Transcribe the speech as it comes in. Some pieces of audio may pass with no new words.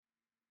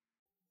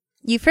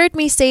You've heard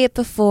me say it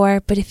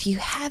before, but if you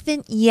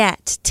haven't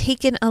yet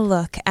taken a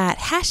look at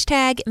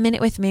hashtag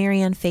Minute with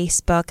Mary on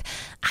Facebook,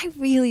 I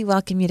really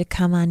welcome you to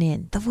come on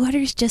in. The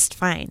water's just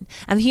fine.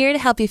 I'm here to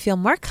help you feel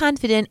more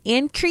confident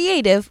and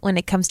creative when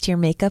it comes to your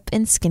makeup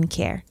and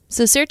skincare.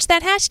 So search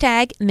that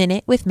hashtag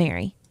Minute with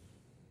Mary.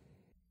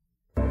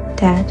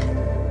 Dad?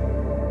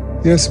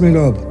 Yes, my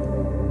love.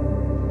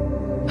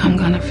 I'm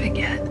gonna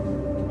forget.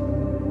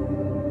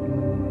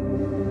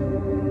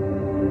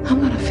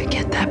 I'm gonna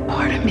forget that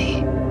part of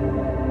me.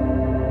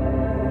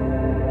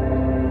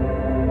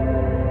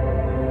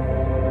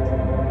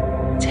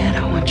 Dad,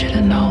 I want you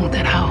to know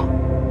that I'll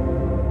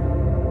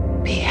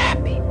be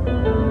happy.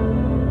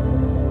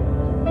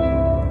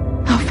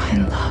 I'll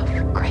find love,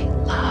 great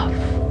love.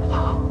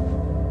 Oh.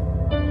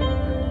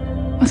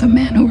 With a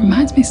man who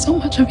reminds me so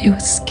much of you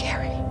is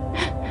scary.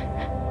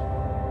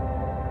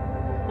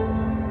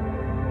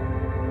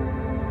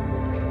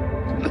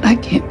 But I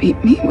can't be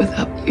me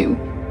without you.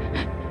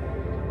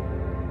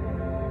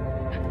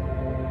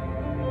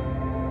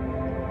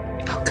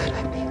 How could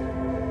I be?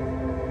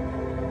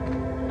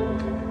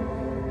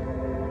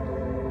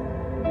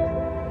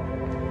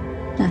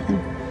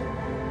 Nothing.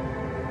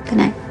 Good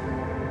night.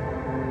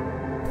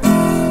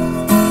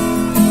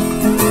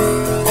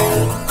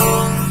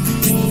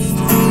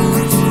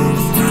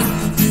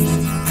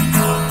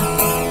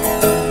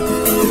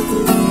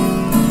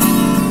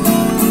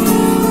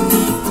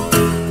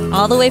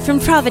 All the way from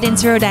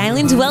Providence, Rhode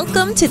Island,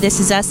 welcome to This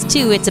Is Us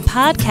 2. It's a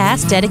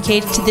podcast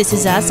dedicated to This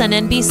Is Us on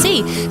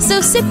NBC. So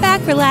sit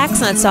back, relax,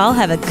 and let's all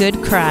have a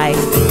good cry.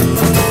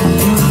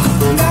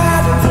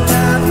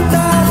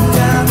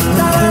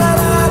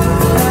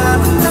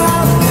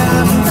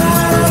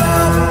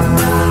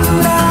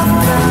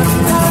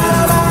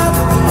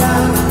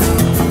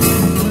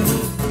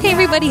 Hey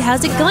everybody,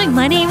 how's it going?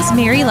 My name's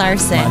Mary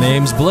Larson. My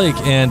name's Blake,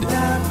 and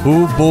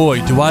oh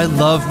boy, do I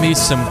love me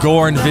some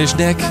Goran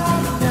Visnjic.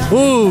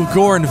 Ooh,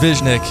 Goran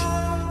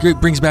Visnjic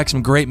brings back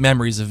some great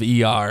memories of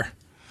ER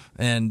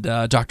and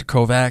Dr.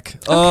 Kovac.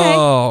 Okay.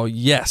 Oh,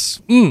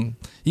 yes.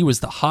 He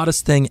was the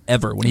hottest thing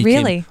ever when he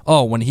Really? came.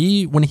 Oh, when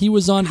he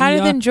was on Hotter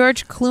ER. than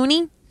George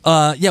Clooney?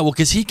 Yeah, well,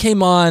 because he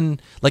came on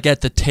like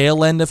at the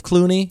tail end of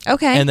Clooney.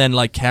 Okay. And then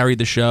like carried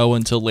the show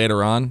until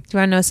later on. Do you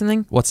want to know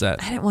something? What's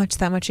that? I didn't watch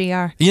that much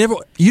ER. You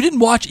didn't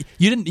watch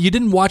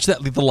that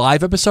the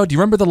live episode? Do you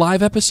remember the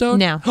live episode?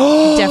 No,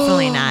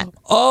 definitely not.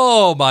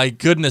 Oh my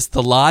goodness,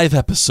 the live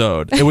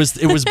episode. It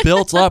was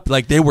built up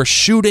like they were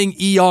shooting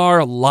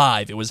ER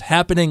live. It was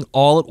happening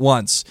all at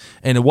once.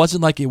 And it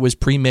wasn't like it was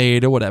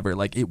pre-made or whatever.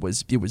 Like it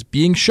was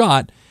being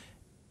shot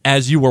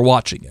as you were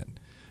watching it.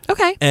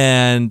 Okay.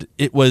 And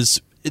it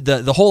was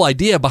the whole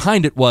idea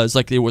behind it was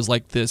like there was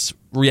like this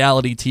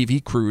reality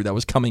TV crew that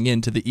was coming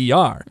into the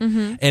ER.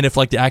 Mm-hmm. And if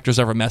like the actors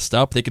ever messed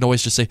up, they could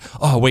always just say,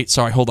 "Oh, wait,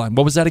 sorry, hold on.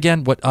 What was that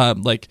again? What I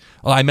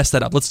messed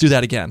that up. Let's do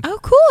that again." Oh,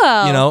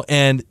 cool. You know,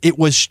 and it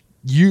was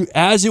you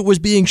as it was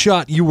being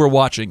shot, you were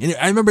watching. And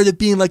I remember it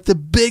being like the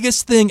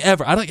biggest thing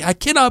ever. I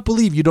cannot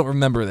believe you don't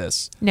remember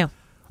this. No.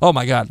 Oh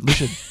my God, we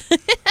should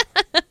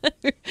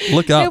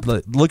look up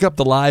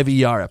the live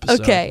ER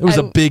episode. Okay. It was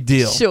a big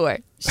deal. Sure.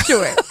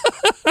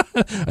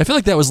 I feel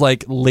like that was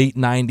like late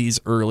 90s,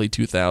 early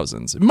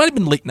 2000s. It might have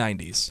been late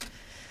 90s.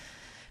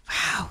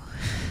 Wow.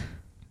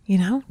 You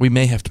know? We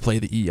may have to play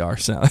the ER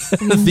sound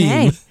We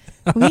theme.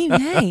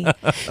 may.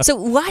 So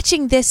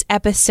watching this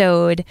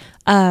episode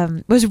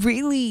was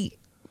really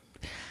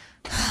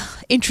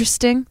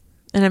interesting.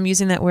 And I'm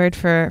using that word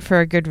for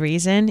a good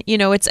reason. You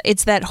know,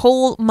 it's that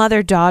whole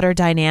mother-daughter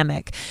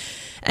dynamic.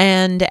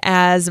 And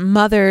as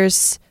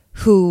mothers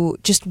who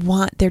just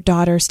want their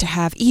daughters to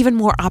have even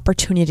more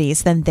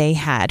opportunities than they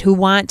had, who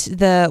want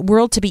the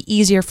world to be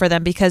easier for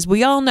them, because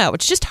we all know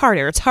it's just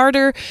harder. It's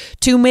harder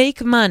to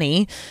make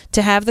money,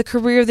 to have the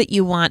career that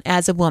you want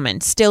as a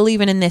woman, still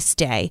even in this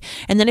day.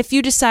 And then if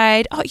you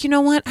decide, oh, you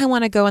know what, I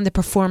want to go in the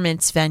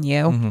performance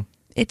venue,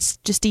 it's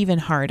just even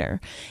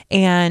harder.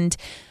 And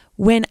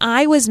when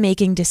I was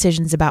making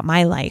decisions about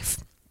my life,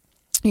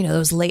 you know,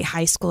 those late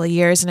high school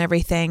years and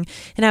everything,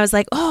 and I was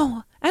like,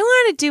 oh, I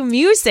want to do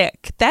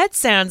music. That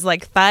sounds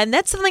like fun.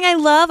 That's something I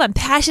love. I'm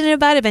passionate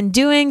about it. I've been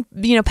doing,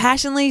 you know,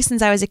 passionately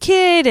since I was a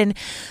kid. And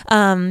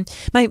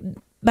my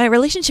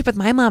relationship with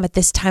my mom at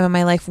this time of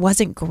my life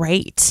wasn't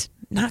great.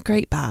 Not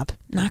great, Bob.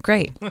 Not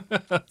great.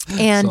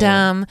 And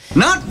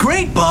not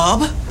great,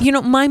 Bob. You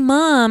know, my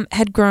mom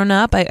had grown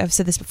up, I've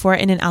said this before,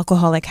 in an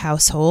alcoholic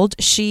household.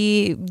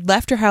 She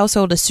left her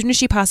household as soon as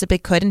she possibly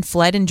could and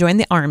fled and joined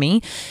the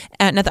Army.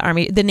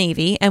 The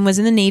Navy, and was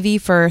in the Navy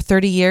for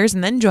 30 years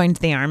and then joined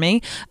the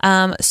Army.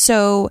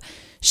 So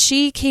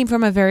she came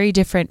from a very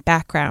different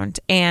background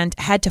and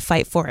had to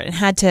fight for it and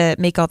had to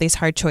make all these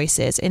hard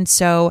choices. And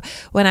so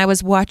when I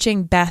was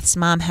watching Beth's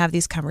mom have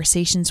these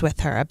conversations with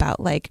her about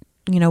like,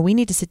 you know, we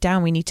need to sit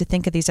down, we need to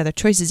think of these other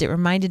choices, it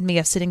reminded me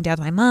of sitting down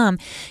with my mom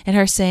and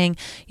her saying,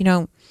 you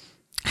know,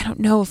 I don't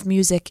know if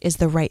music is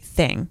the right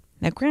thing.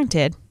 Now,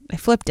 granted, I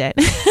flipped it.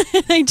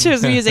 I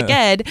chose music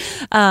ed.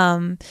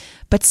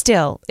 But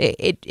still,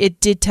 it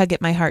did tug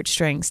at my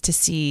heartstrings to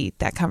see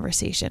that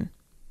conversation.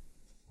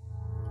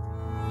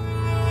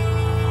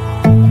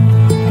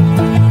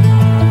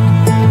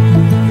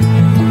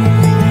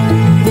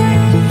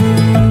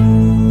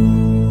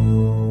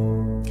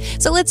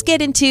 So let's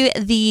get into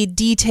the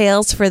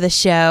details for the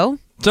show.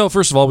 So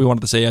first of all, we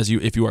wanted to say,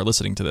 if you are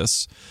listening to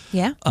this,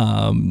 Yeah.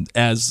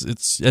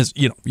 as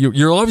you know,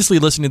 you're obviously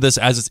listening to this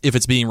as if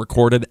it's being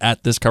recorded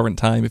at this current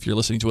time. If you're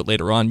listening to it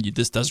later on,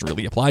 this doesn't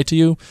really apply to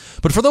you.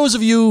 But for those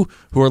of you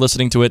who are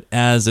listening to it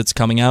as it's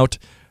coming out,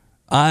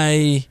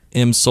 I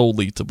am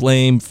solely to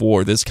blame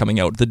for this coming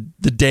out the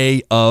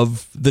day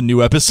of the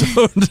new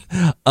episode,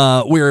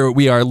 where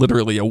we are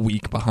literally a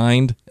week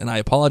behind, and I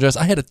apologize.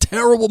 I had a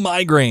terrible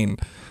migraine.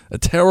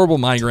 Terrible.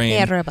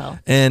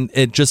 And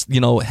it just,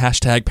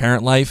 hashtag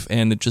parent life,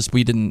 and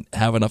we didn't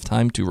have enough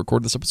time to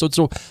record this episode.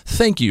 So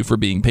thank you for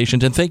being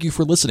patient, and thank you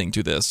for listening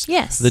to this.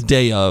 Yes. The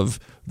day of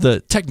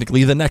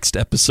technically the next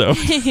episode.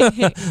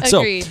 Agreed.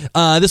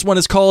 So this one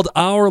is called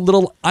Our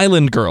Little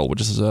Island Girl,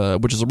 which is a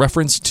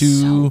reference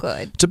to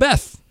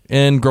Beth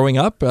and growing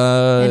up,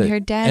 and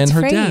her dad's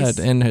phrase.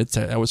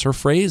 That was her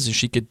phrase.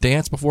 She could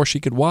dance before she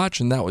could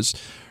watch, and that was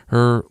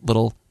her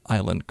little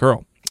island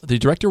girl. The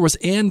director was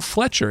Anne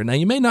Fletcher. Now,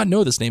 you may not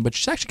know this name, but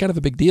she's actually kind of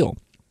a big deal.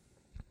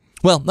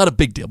 Well, not a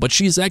big deal, but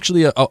she's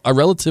actually a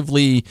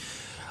relatively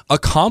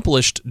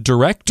accomplished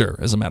director,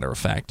 as a matter of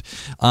fact.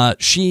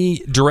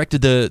 She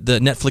directed the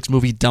Netflix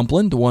movie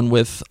Dumplin', the one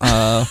with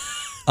Jennifer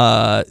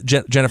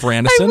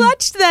Aniston. I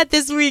watched that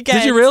this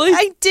weekend. Did you really?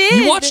 I did.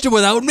 You watched it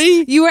without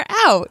me? You were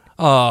out.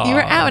 Oh, you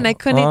were out, and I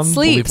couldn't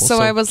sleep. So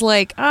So- I was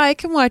like, I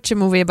can watch a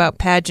movie about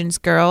pageants,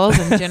 girls,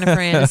 and Jennifer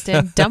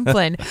Aniston.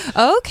 Dumplin'.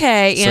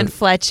 Okay, Anne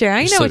Fletcher.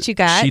 I know what you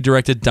got. She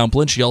directed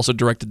Dumplin'. She also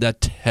directed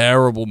that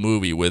terrible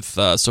movie with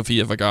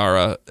Sofia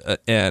Vergara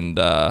and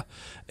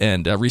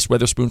Reese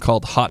Witherspoon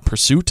called Hot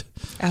Pursuit.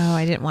 Oh,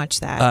 I didn't watch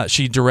that.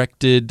 She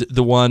directed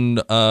the one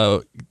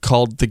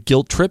called The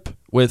Guilt Trip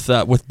with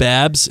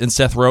Babs and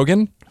Seth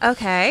Rogen.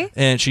 Okay.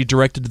 And she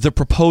directed The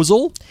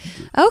Proposal.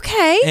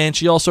 Okay. And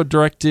she also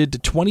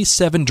directed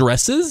 27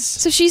 Dresses.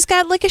 So she's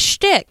got like a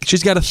shtick.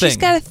 She's got a thing. She's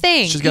got a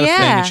thing. She's got a thing.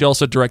 Yeah. And she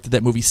also directed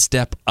that movie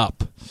Step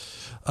Up.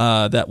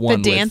 That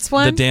one. The dance with,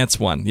 one? The dance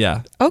one,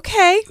 yeah.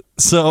 Okay.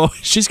 So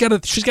she's got a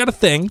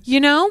thing.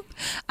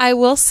 I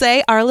will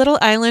say Our Little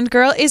Island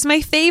Girl is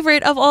my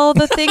favorite of all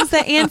the things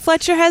that Anne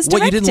Fletcher has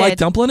directed. What, you didn't like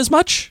Dumplin' as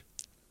much?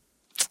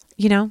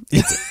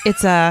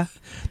 It's a...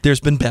 There's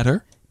been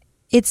better?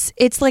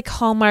 It's like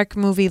Hallmark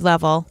movie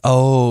level.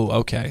 Oh,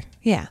 okay.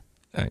 Yeah.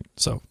 All right,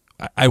 so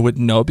I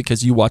wouldn't know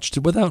because you watched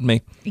it without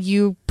me.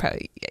 You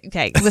probably...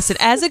 Okay, listen,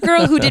 as a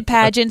girl who did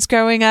pageants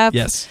growing up,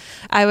 Yes.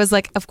 I was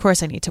like, of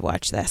course I need to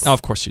watch this. Oh,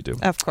 of course you do.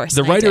 Of course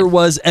The I writer did.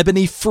 was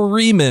Ebony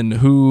Freeman,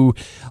 who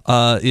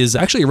is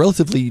actually a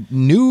relatively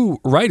new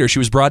writer. She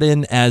was brought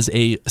in as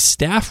a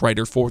staff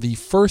writer for the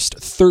first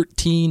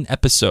 13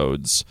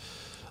 episodes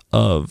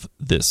of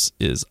This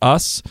Is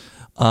Us,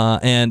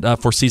 and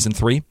for season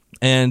 3.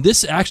 And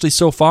this actually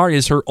so far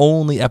is her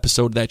only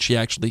episode that she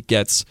actually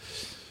gets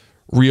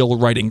real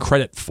writing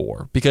credit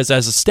for, because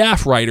as a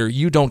staff writer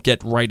you don't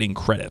get writing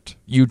credit.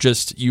 You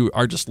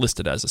are just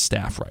listed as a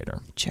staff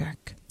writer.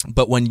 Jerk.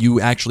 But when you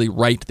actually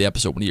write the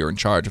episode, when you're in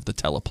charge of the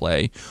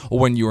teleplay, or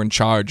when you're in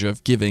charge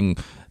of giving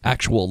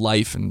actual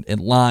life and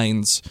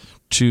lines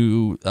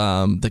to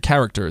the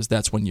characters,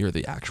 that's when you're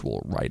the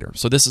actual writer.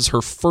 So this is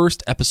her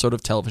first episode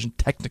of television,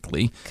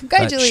 technically,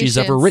 that she's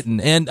ever Congratulations. written.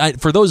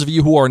 And for those of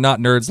you who are not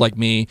nerds like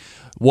me,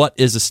 what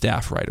is a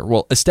staff writer?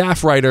 Well, a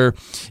staff writer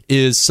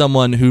is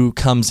someone who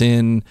comes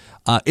in.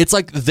 It's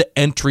like the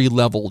entry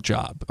level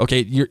job.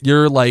 Okay,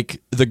 you're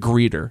like the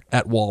greeter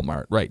at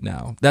Walmart right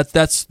now.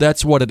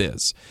 That's what it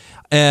is,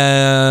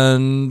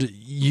 and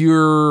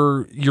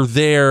you're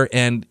there,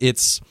 and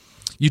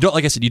you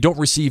don't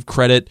receive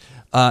credit.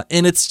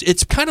 And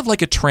it's kind of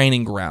like a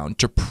training ground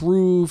to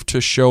prove to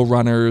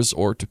showrunners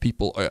or to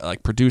people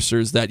like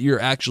producers that you're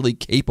actually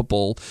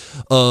capable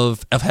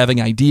of having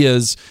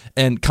ideas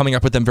and coming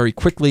up with them very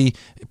quickly,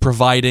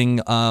 providing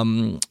a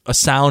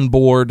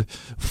soundboard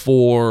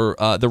for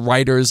the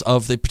writers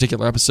of the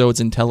particular episodes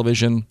in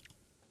television,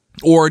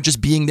 or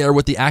just being there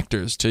with the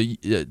actors to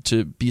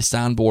be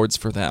soundboards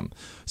for them.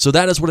 So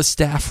that is what a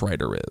staff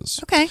writer is.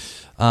 Okay.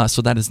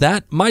 So that is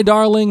that. My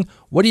darling,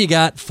 what do you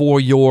got for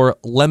your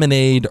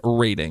lemonade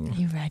rating?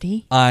 You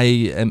ready? I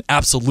am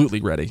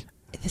absolutely ready.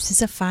 This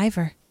is a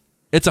 5-er.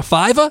 It's a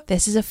 5?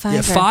 This is a 5-er.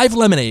 Yeah, 5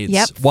 lemonades.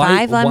 Yep,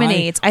 5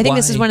 lemonades. I think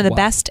this is one of the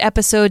best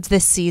episodes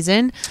this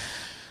season,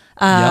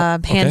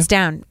 Yep, hands okay.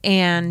 down.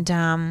 And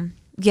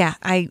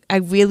I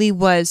really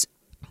was.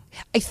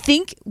 I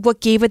think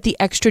what gave it the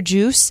extra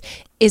juice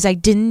is I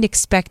didn't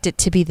expect it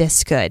to be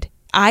this good.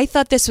 I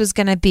thought this was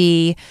going to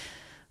be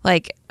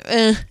like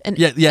a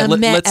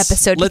meh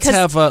episode. Let's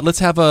have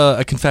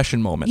a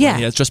confession moment. Yeah.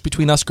 It's just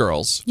between us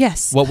girls.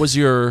 Yes. What was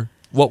your?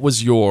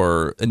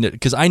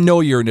 Because I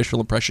know your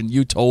initial impression.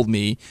 You told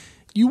me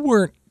you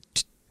weren't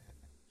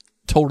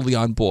totally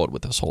on board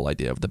with this whole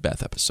idea of the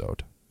Beth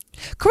episode.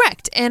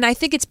 Correct. And I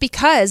think it's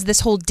because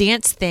this whole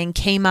dance thing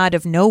came out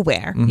of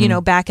nowhere,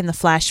 back in the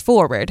flash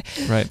forward.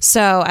 Right.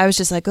 So I was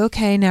just like,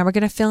 okay, now we're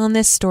going to fill in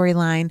this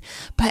storyline.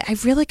 But I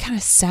really kind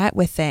of sat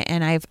with it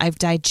and I've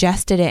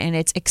digested it, and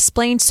it's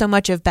explained so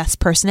much of Beth's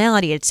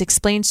personality. It's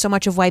explained so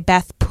much of why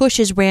Beth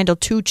pushes Randall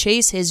to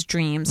chase his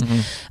dreams.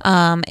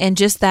 And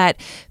just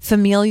that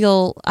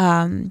familial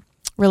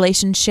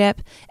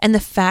relationship, and the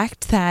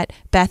fact that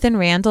Beth and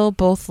Randall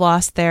both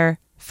lost their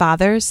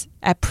fathers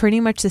at pretty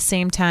much the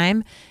same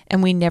time,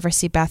 and we never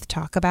see Beth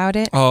talk about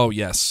it. Oh,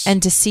 yes.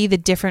 And to see the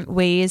different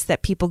ways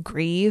that people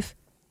grieve.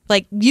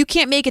 Like, you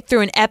can't make it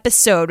through an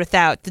episode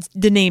without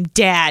the name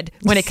Dad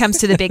when it comes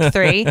to the big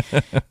three.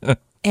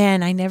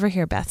 And I never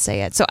hear Beth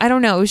say it. So I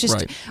don't know. It was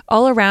just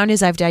all around,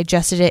 as I've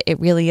digested it, it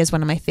really is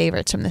one of my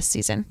favorites from this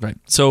season. Right.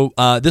 So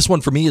this one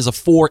for me is a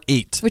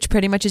 4.8. Which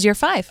pretty much is your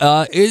 5.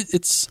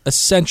 It's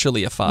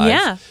essentially a 5.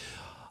 Yeah.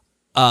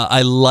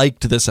 I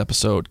liked this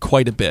episode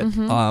quite a bit.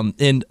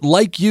 And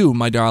like you,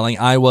 my darling,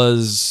 I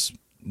was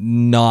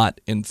not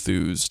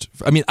enthused.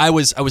 I mean, I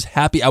was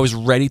happy. I was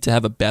ready to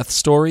have a Beth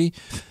story.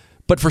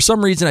 But for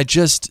some reason,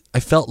 I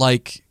felt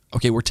like,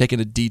 okay, we're taking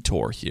a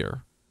detour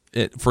here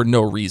for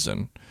no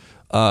reason.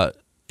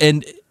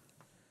 And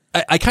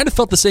I kind of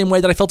felt the same way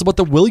that I felt about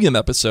the William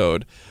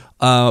episode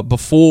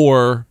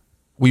before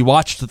we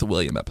watched the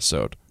William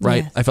episode,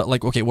 right? Yes. I felt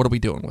like, okay, what are we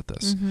doing with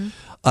this?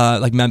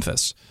 Like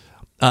Memphis.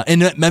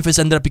 And Memphis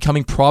ended up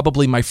becoming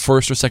probably my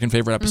first or second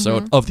favorite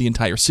episode of the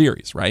entire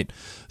series, right?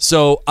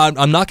 So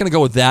I'm not going to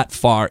go that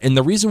far. And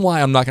the reason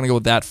why I'm not going to go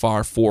that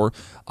far for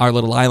Our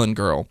Little Island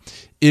Girl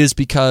is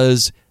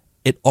because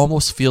it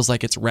almost feels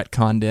like it's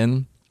retconned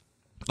in.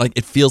 Like,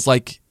 it feels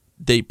like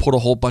they put a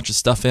whole bunch of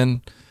stuff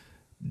in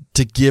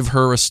to give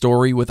her a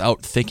story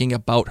without thinking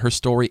about her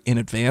story in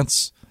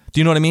advance. Do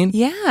you know what I mean?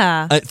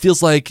 Yeah. It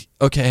feels like,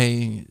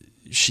 okay,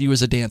 she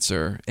was a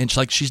dancer, and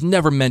she's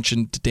never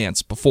mentioned to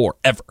dance before,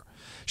 ever.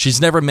 She's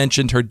never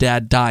mentioned her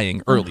dad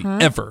dying early,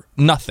 ever.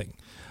 Nothing.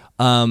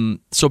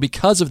 So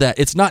because of that,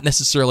 it's not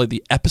necessarily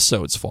the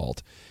episode's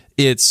fault.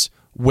 It's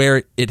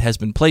where it has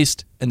been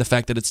placed and the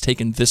fact that it's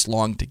taken this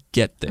long to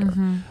get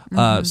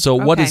there. So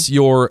what is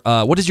your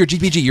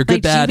GBG? Your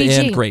good, bad,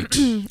 GBG. and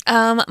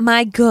great.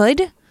 My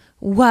good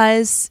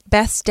was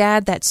Beth's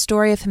dad, that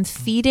story of him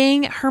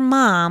feeding her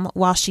mom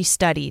while she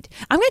studied.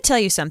 I'm going to tell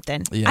you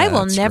something. Yeah, I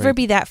will that's never great.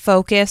 be that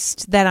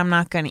focused that I'm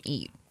not going to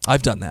eat.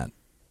 I've done that.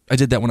 I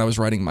did that when I was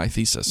writing my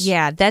thesis.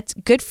 Yeah, that's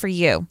good for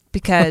you,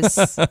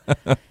 because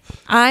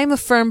I'm a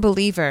firm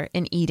believer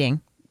in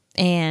eating.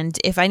 And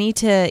if I need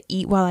to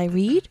eat while I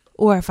read,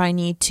 or if I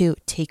need to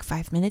take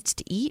 5 minutes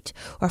to eat,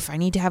 or if I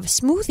need to have a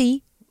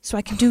smoothie so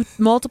I can do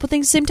multiple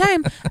things at the same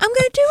time, I'm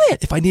going to do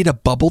it. If I need a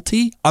bubble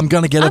tea, I'm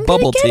going to get a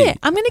bubble tea.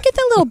 I'm going to get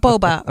that little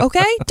boba,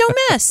 okay? Don't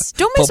miss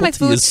Bubble my tea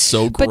food. is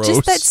so But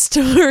just gross. that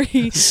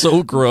story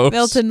So gross.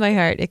 melted my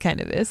heart. It kind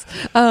of is.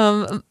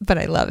 But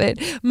I love it.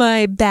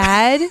 My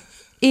bad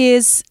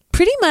is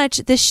pretty much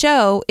this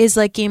show is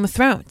like Game of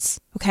Thrones,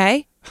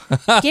 okay?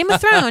 Game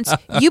of Thrones,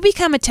 you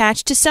become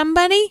attached to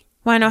somebody.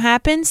 Want to know what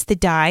happens? They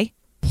die.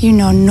 You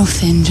know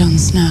nothing, Jon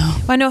Snow.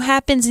 Want to know what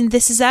happens in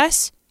This Is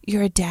Us?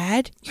 You're a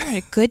dad. You're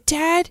a good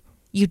dad.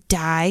 You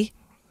die.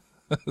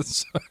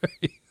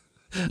 Sorry.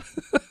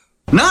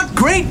 Not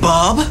great,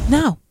 Bob.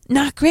 No,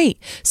 not great.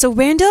 So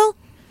Randall,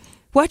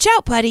 watch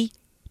out, buddy.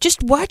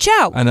 Just watch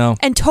out. I know.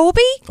 And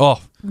Toby, Oh,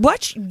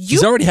 watch you.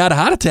 he's already had a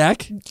heart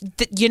attack.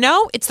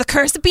 It's the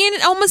curse of being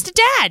almost a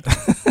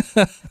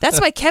dad. That's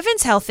why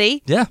Kevin's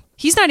healthy. Yeah.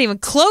 He's not even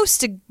close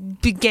to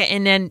be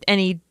getting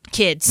any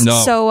kids.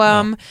 No,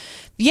 So,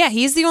 yeah,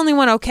 he's the only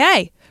one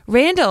okay.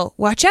 Randall,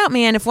 watch out,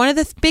 man. If one of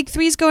the big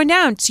three is going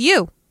down, it's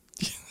you.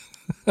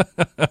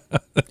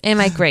 And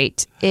my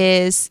great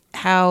is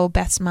how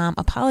Beth's mom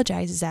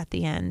apologizes at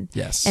the end.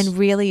 Yes. And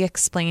really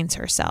explains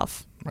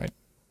herself. Right.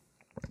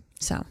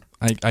 So,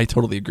 I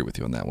totally agree with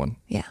you on that one.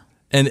 yeah.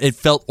 And it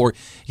felt,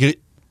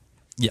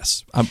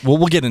 yes.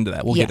 We'll get into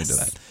that. We'll get into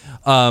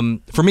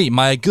that. For me,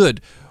 my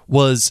good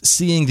was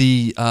seeing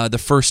the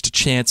first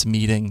chance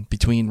meeting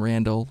between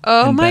Randall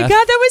and my Beth.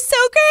 God, that was so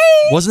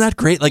great. Wasn't that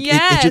great? Like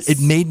Yes.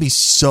 it made me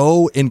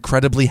so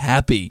incredibly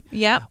happy.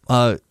 Yep.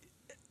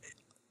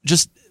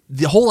 Just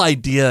the whole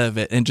idea of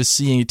it, and just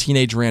seeing a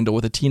teenage Randall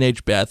with a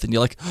teenage Beth, and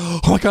you're like, oh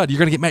my God, you're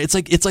gonna get mad.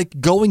 It's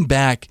like going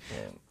back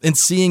and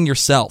seeing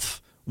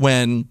yourself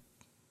when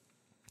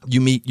you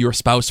meet your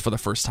spouse for the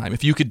first time.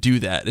 If you could do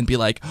that and be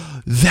like,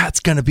 that's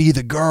gonna be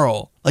the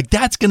girl, like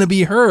that's gonna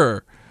be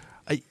her.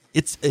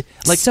 It's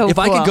like, So if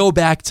I cool. could go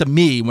back to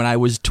me when I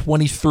was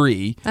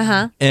 23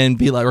 and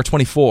be like, or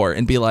 24,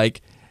 and be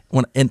like,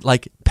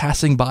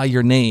 passing by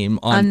your name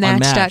on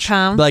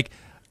Match.com. Like,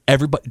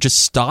 everybody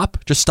just stop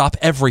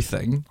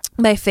everything.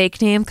 My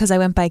fake name, because I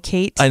went by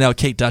Kate. I know,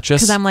 Kate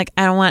Duchess. Because I'm like,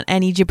 I don't want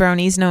any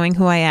jabronis knowing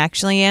who I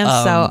actually am,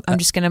 so I'm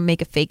just going to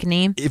make a fake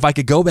name. If I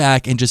could go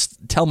back and just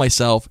tell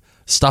myself,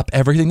 stop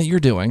everything that you're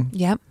doing,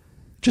 Yep.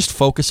 Just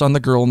focus on the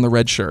girl in the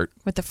red shirt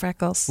With the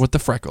freckles. with the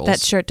freckles. That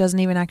shirt doesn't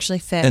even actually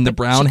fit. and the but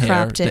brown she hair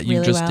cropped it that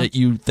you really well. that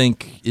you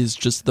think is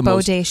just the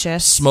most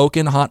Bodacious.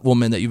 smoking hot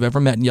woman that you've ever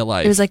met in your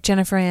life. It was like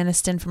Jennifer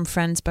Aniston from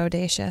Friends,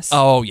 bodacious.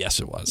 Oh, yes,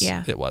 it was.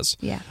 Yeah. It was.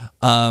 Yeah.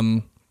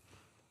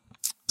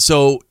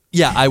 So,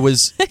 yeah, I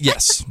was,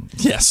 yes.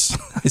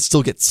 I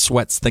still get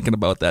sweats thinking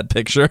about that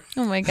picture.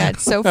 Oh my God,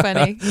 so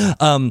funny.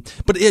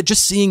 But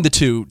just seeing the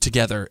two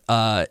together,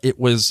 it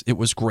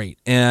was great.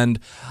 And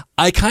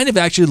I kind of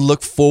actually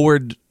look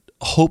forward,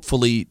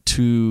 hopefully,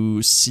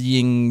 to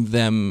seeing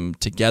them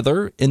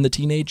together in the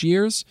teenage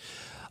years.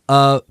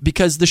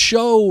 Because the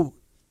show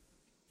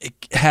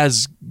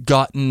has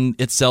gotten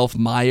itself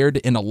mired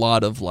in a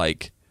lot of,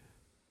 like,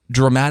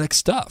 dramatic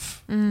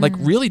stuff, like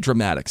really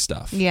dramatic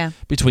stuff. Yeah.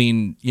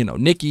 Between,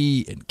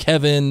 Nikki and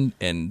Kevin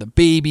and the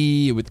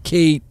baby with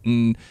Kate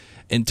and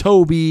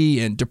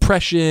Toby and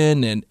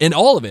depression and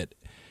all of it.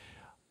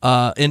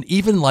 And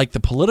even like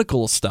the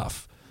political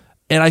stuff.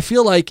 And I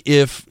feel like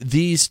if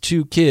these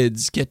two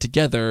kids get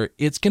together,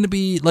 it's going to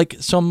be like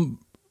some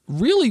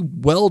really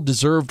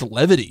well-deserved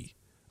levity,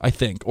 I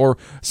think, or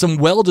some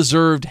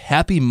well-deserved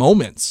happy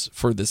moments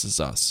for This Is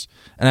Us.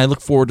 And I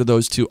look forward to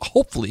those two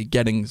hopefully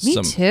getting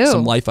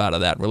some life out of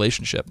that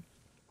relationship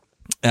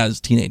as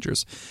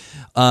teenagers.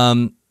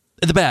 The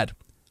bad.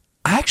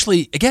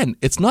 Actually, again,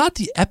 it's not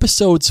the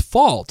episode's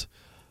fault,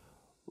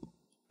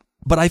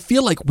 but I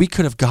feel like we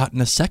could have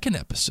gotten a second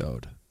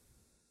episode.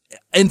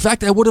 In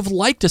fact, I would have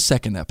liked a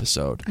second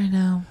episode. I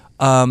know.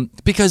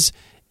 Because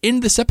in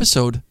this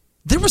episode,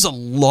 there was a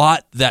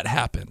lot that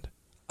happened.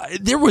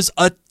 There was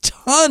a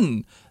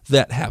ton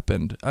that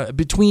happened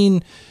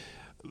between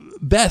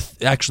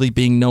Beth actually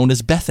being known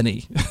as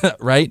Bethany,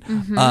 right?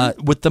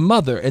 With the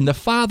mother and the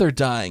father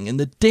dying and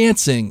the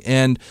dancing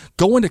and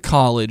going to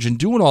college and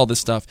doing all this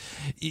stuff.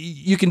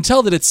 You can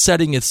tell that it's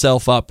setting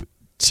itself up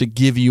to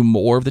give you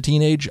more of the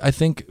teenage, I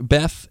think,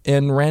 Beth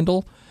and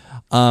Randall.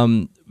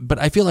 But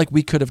I feel like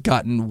we could have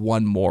gotten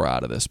one more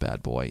out of this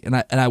bad boy,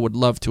 and I would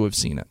love to have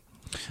seen it.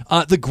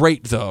 The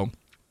Great, though.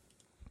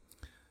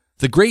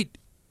 The Great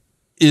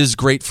is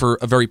great for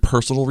a very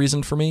personal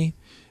reason for me.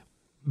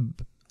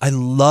 I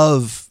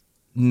love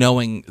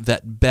knowing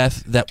that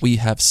Beth, that we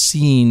have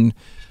seen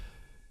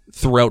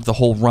throughout the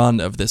whole run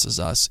of This Is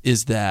Us,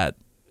 is that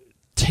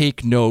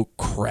take no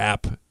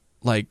crap,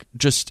 like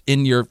just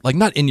in your, like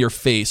not in your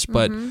face,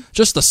 but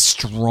just a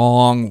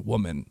strong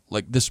woman,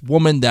 like this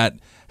woman that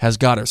has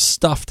got her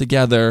stuff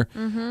together.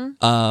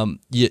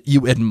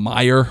 You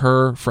admire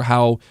her for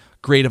how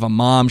great of a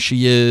mom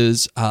she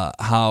is,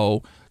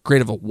 how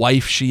great of a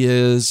wife she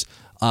is,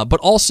 but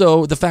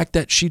also the fact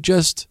that she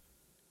gets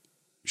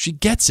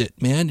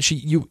it, man.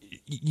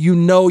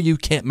 You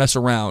can't mess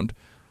around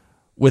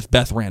with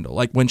Beth Randall.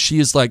 Like when she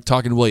is like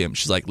talking to William,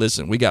 she's like,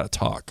 listen, we got to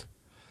talk.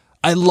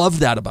 I love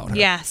that about her.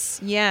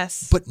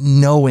 Yes. But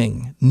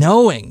knowing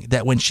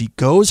that when she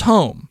goes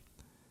home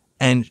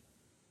and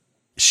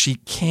she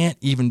can't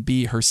even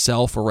be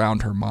herself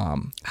around her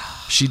mom,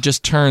 she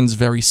just turns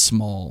very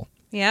small.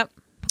 Yep.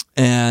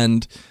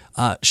 And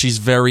she's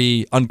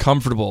very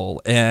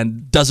uncomfortable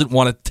and doesn't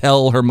want to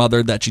tell her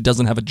mother that she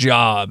doesn't have a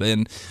job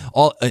and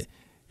all.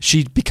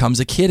 She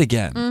becomes a kid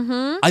again.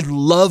 I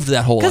loved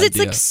that whole idea. Because it's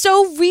like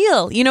so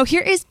real.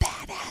 Here is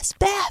badass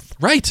Beth.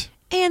 Right.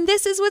 And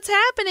this is what's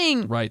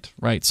happening. Right.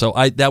 So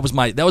that was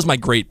my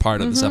great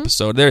part of this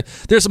episode.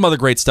 There's some other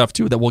great stuff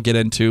too that we'll get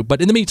into.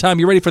 But in the meantime,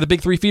 you ready for the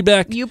big three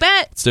feedback? You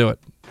bet. Let's do it.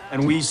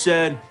 And we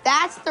said,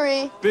 That's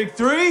 3. Big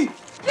 3?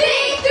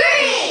 Big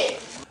 3!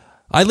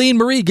 Eileen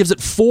Marie gives it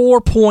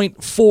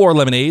 4.4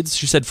 lemonades.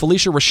 She said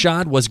Felicia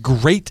Rashad was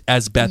great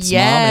as Beth's mom,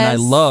 and I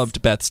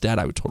loved Beth's dad.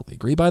 I would totally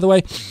agree, by the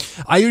way.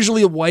 I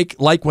usually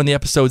like when the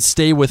episodes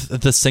stay with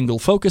the single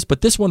focus,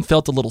 but this one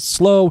felt a little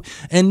slow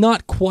and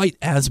not quite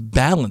as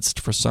balanced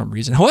for some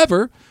reason.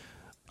 However,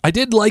 I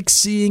did like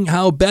seeing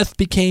how Beth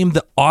became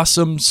the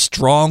awesome,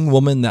 strong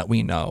woman that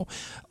we know.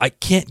 I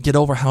can't get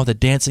over how the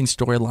dancing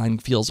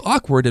storyline feels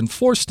awkward and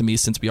forced to me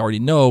since we already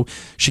know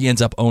she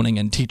ends up owning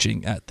and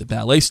teaching at the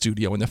ballet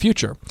studio in the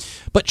future.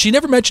 But she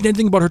never mentioned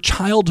anything about her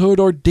childhood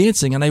or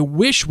dancing, and I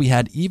wish we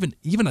had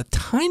even a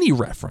tiny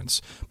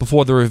reference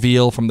before the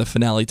reveal from the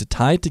finale to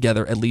tie it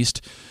together at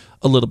least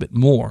a little bit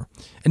more.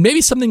 And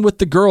maybe something with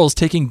the girls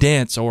taking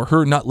dance, or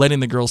her not letting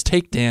the girls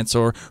take dance,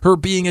 or her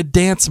being a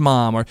dance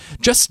mom, or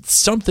just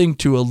something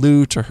to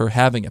allude to her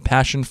having a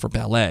passion for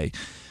ballet.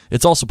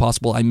 It's also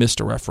possible I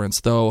missed a reference,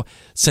 though,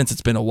 since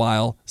it's been a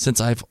while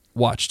since I've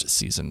watched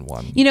season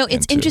 1.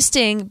 It's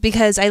interesting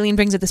because Eileen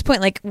brings up this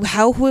point, like,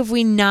 how have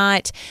we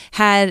not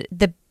had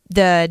the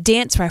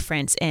dance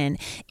reference in?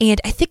 And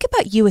I think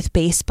about you with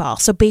baseball.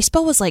 So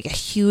baseball was like a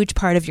huge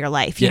part of your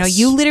life.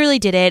 You literally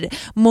did it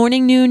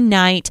morning, noon,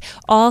 night,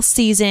 all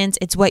seasons.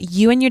 It's what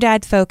you and your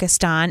dad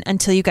focused on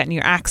until you got in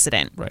your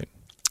accident. Right.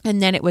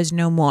 And then it was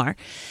no more.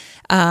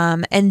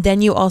 And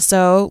then you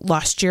also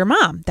lost your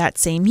mom that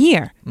same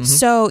year.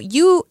 So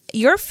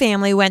your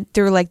family went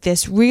through like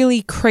this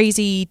really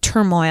crazy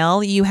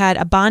turmoil. You had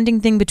a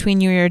bonding thing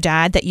between you and your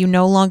dad that you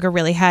no longer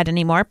really had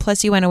anymore.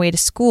 Plus you went away to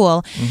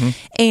school.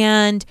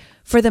 And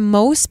for the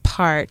most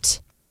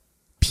part,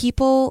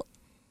 people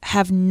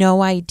have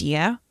no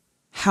idea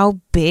how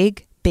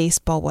big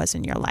baseball was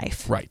in your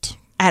life. Right.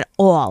 At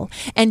all.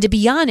 And to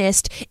be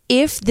honest,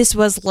 if this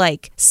was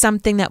like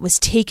something that was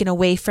taken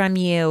away from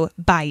you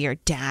by your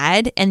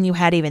dad and you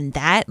had even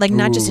that, like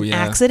not just an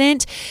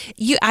accident,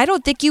 I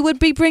don't think you would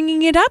be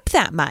bringing it up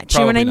that much.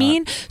 Probably you know what I not.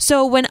 mean?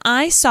 So when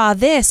I saw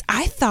this,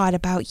 I thought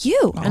about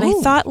you. And I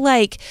thought,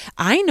 like,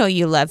 I know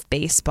you love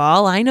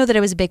baseball. I know that it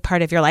was a big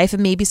part of your life.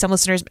 And maybe some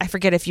listeners, I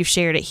forget if you've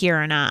shared it here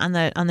or not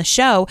on the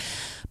show.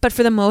 But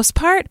for the most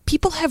part,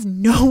 people have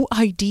no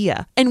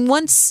idea. And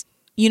once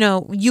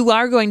you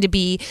are going to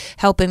be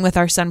helping with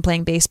our son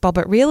playing baseball,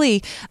 but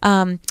really,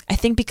 I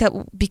think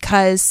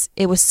because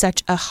it was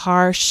such a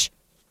harsh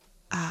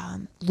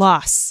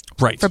loss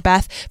for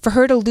Beth, for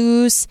her to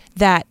lose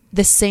that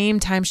the same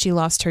time she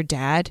lost her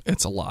dad.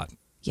 It's a lot.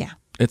 Yeah.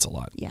 It's a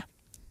lot. Yeah.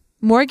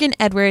 Morgan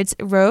Edwards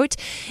wrote,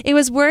 "It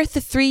was worth the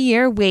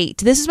 3-year wait.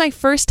 This is my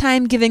first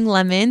time giving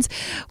lemons.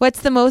 What's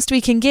the most we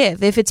can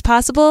give? If it's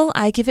possible,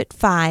 I give it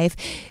 5.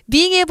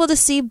 Being able to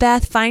see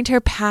Beth find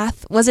her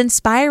path was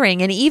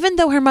inspiring, and even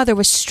though her mother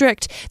was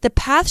strict, the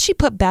path she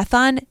put Beth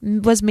on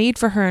was made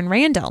for her and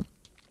Randall."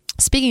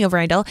 Speaking of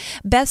Randall,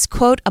 Beth's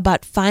quote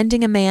about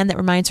finding a man that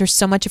reminds her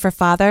so much of her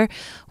father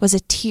was a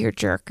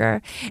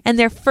tearjerker. And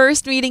their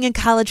first meeting in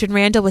college when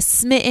Randall was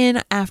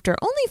smitten after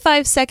only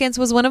 5 seconds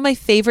was one of my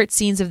favorite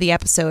scenes of the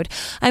episode.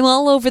 I'm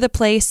all over the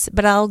place,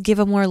 but I'll give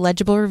a more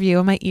legible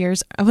review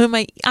when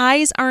my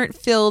eyes aren't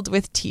filled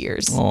with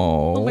tears.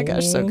 Oh my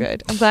gosh, so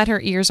good. I'm glad her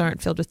ears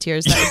aren't filled with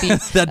tears. That would be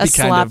That'd a be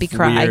sloppy kind of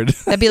cry. weird.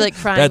 That'd be like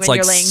crying That's when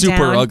like you're laying super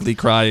down. ugly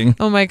crying.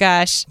 Oh my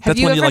gosh. Have That's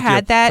you when ever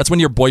had that? That's when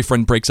your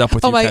boyfriend breaks up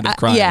with you kind of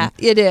crying. Yeah,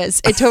 it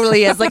is. It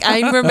totally is. Like,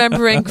 I'm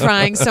remembering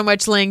crying so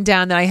much laying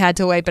down that I had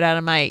to wipe it out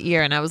of my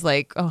ear, and I was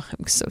like, oh,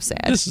 I'm so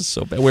sad. This is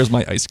so bad. Where's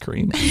my ice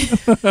cream?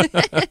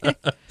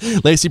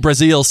 Lacey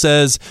Brazil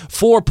says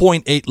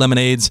 4.8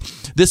 lemonades.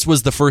 This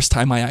was the first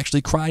time I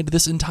actually cried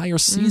this entire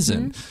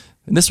season.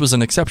 And this was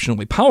an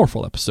exceptionally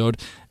powerful episode,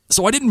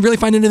 so I didn't really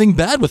find anything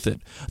bad with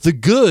it. The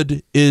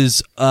good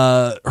is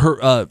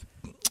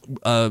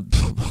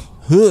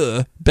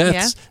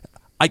Beth's...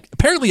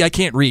 Apparently I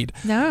can't read.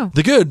 No.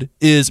 The good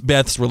is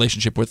Beth's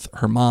relationship with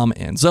her mom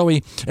and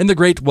Zoe, and the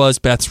great was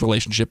Beth's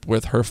relationship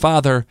with her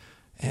father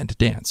and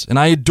Dance. And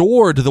I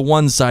adored the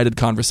one-sided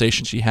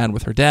conversation she had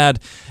with her dad,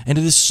 and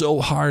it is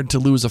so hard to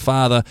lose a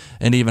father,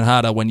 and even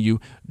harder when you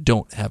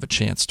don't have a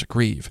chance to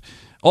grieve.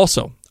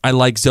 Also, I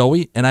like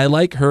Zoe, and I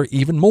like her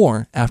even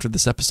more after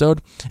this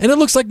episode, and it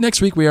looks like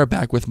next week we are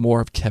back with more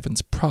of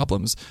Kevin's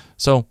problems,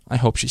 so I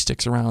hope she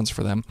sticks around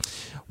for them.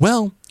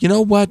 Well, you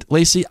know what,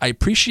 Lacey? I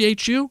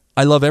appreciate you.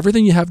 I love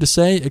everything you have to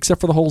say,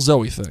 except for the whole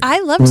Zoe thing. I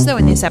loved Zoe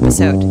in this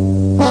episode.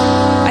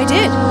 I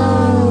did.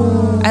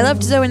 I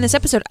loved Zoe in this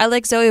episode. I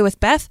like Zoe with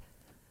Beth.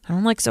 I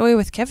don't like Zoe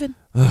with Kevin.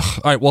 All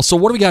right, well, so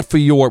what do we got for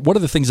what are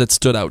the things that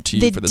stood out to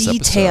you for this episode?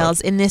 The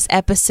details in this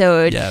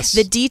episode. Yes.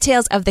 The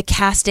details of the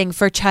casting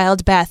for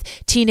child Beth,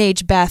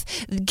 teenage Beth,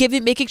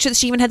 making sure that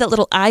she even had that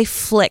little eye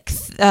flick.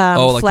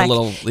 Like fleck. the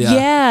little,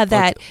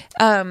 that.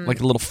 Like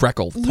a little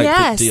freckle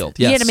type deal.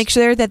 Yes. Yeah, to make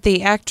sure that the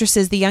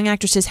young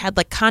actresses had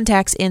like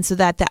contacts in so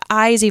that the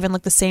eyes even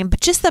look the same, but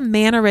just the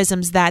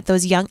mannerisms that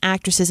those young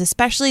actresses,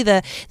 especially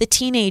the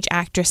teenage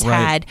actress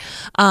had.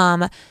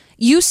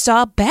 You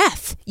saw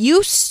Beth.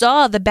 You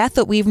saw the Beth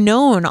that we've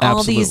known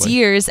all these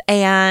years.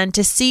 And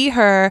to see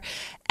her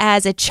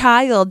as a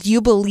child,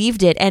 you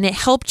believed it. And it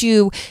helped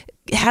you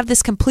have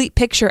this complete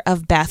picture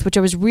of Beth, which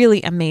I was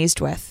really amazed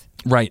with.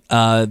 Right.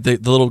 The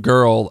little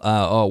girl,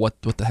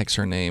 what the heck's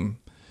her name?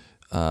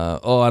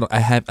 I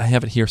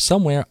have it here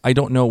somewhere. I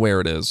don't know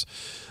where it is.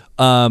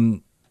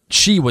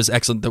 She was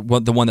excellent. The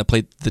one that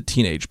played the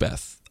teenage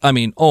Beth. I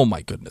mean, oh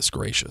my goodness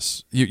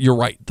gracious! You're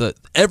right.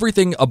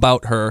 Everything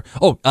about her.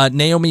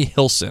 Naomi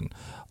Hilson.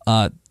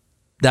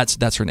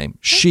 That's her name.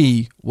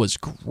 She was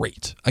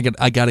great. I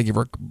got to give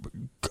her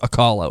a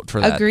call out for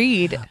that.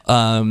 Agreed.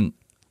 I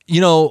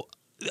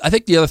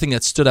think the other thing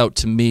that stood out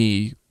to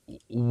me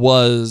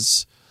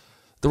was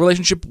the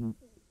relationship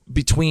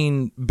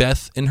between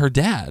Beth and her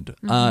dad.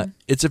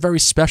 It's a very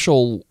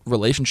special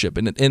relationship,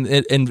 and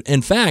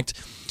in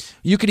fact,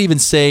 you could even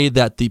say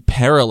that the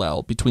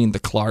parallel between the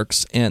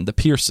Clarks and the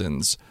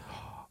Pearsons,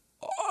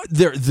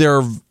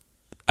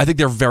 I think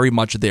they're very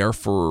much there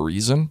for a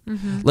reason.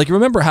 Like,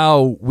 remember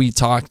how we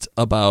talked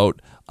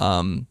about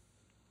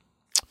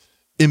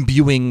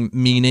imbuing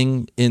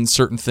meaning in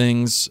certain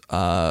things,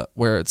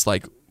 where it's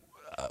like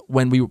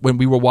when we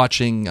were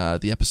watching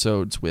the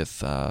episodes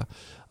with.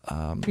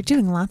 You're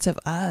doing lots of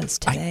us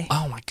today.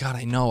 Oh my god,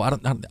 I know.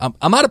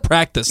 I'm out of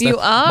practice. You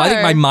are. I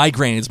think my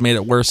migraine has made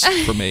it worse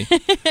for me.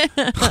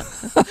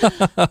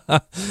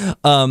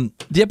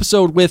 The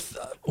episode with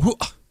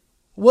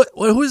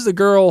who's the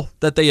girl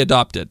that they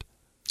adopted?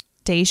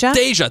 Deja?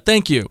 Deja,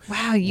 thank you.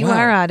 Wow, you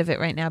are out of it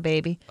right now,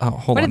 baby. Oh,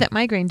 hold what on. did that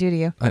migraine do to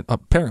you?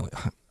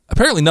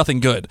 Apparently nothing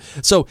good.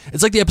 So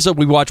it's like the episode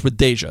we watched with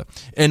Deja,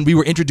 and we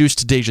were introduced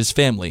to Deja's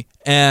family,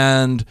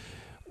 and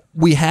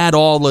we had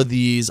all of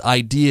these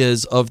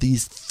ideas of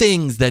these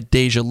things that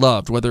Deja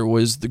loved, whether it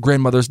was the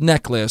grandmother's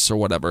necklace or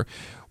whatever.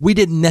 We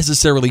didn't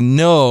necessarily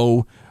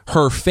know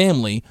her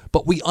family,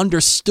 but we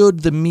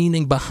understood the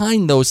meaning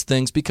behind those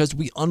things because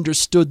we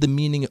understood the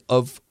meaning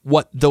of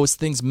what those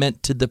things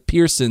meant to the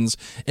Pearsons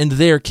in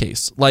their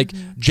case. Like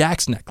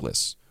Jack's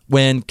necklace,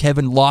 when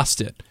Kevin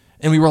lost it.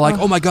 And we were like,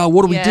 oh my God,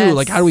 what do we do?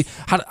 Like, how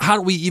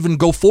do we even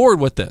go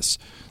forward with this?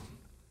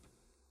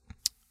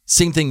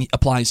 Same thing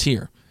applies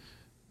here.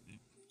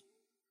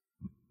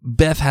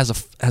 Beth has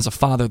a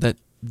father that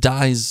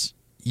dies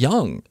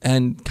young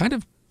and kind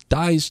of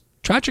dies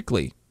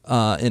tragically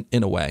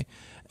in a way.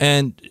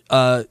 And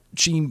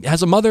she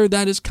has a mother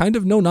that is kind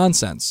of no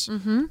nonsense.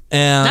 And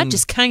Not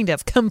just kind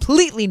of,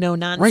 completely no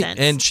nonsense. Right,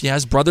 and she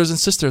has brothers and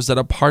sisters that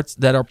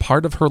are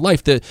part of her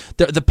life.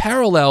 The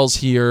parallels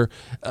here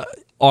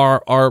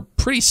are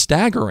pretty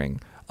staggering.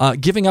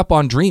 Giving up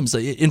on dreams.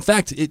 In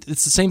fact,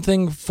 it's the same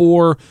thing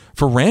for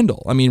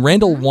Randall. I mean,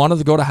 Randall wanted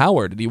to go to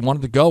Howard, and he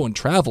wanted to go and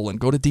travel and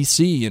go to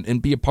D.C. and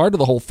be a part of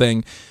the whole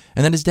thing,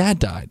 and then his dad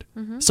died.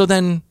 So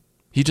then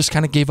he just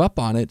kind of gave up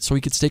on it so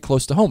he could stay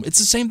close to home. It's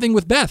the same thing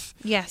with Beth.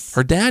 Yes.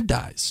 Her dad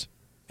dies,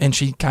 and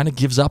she kind of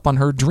gives up on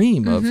her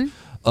dream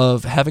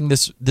of having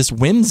this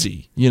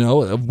whimsy,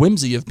 a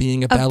whimsy of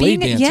being a ballet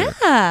dancer.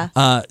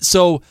 Yeah.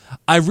 So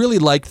I really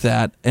like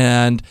that,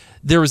 and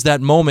there was that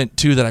moment,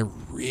 too, that I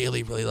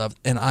really, really loved,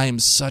 and I am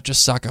such a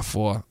sucker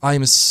for. I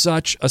am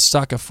such a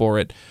sucker for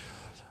it.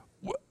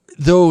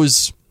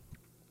 Those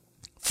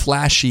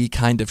flashy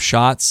kind of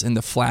shots and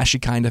the flashy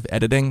kind of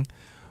editing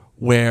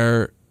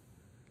where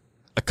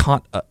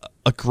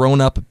a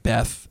grown-up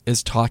Beth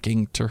is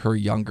talking to her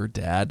younger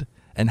dad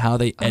and how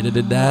they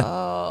edited that.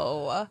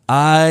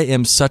 I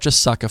am such a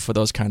sucker for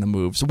those kind of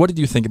moves. What did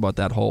you think about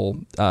that whole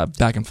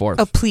back and forth?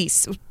 Oh,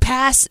 please,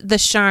 pass the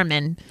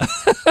Charmin.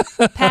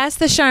 Pass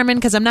the Charmin,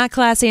 because I'm not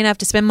classy enough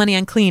to spend money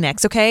on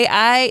Kleenex,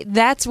 okay?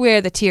 That's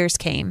where the tears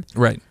came.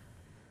 Right.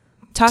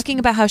 Talking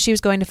about how she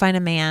was going to find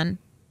a man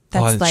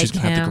that's like she's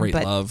gonna him. have the great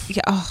but, love.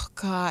 Yeah, oh,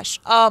 gosh.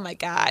 Oh, my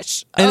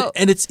gosh.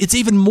 And it's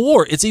even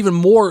more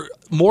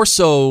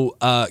so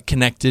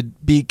connected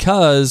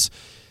because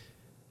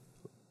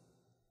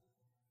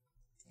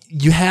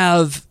you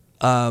have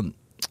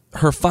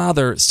her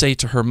father say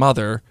to her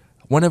mother,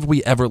 when have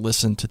we ever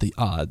listened to the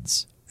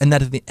odds? And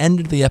that at the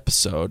end of the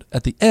episode,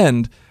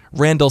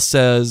 Randall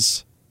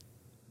says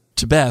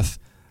to Beth,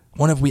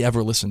 when have we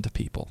ever listened to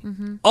people?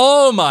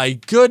 Oh my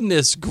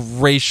goodness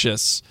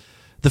gracious.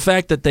 The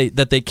fact that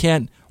they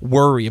can't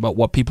worry about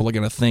what people are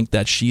going to think,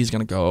 that she's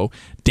going to go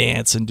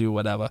dance and do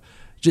whatever.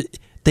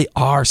 They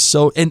are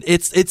so, and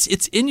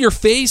it's in your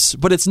face,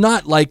 but it's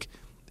not like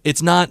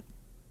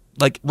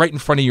right in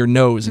front of your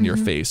nose in your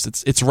face.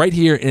 It's right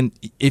here, and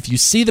if you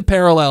see the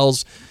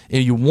parallels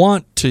and you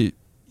want to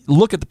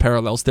look at the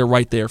parallels, they're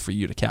right there for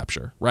you to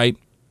capture, right?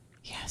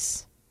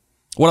 Yes.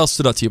 What else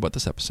stood out to you about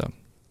this episode?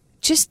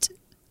 Just,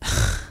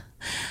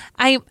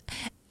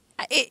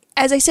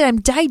 as I said, I'm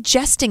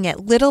digesting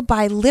it little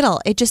by little.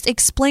 It just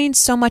explains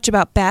so much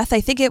about Beth. I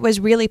think it was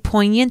really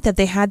poignant that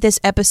they had this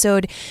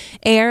episode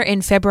air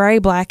in February,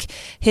 Black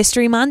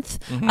History Month,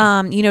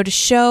 to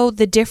show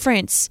the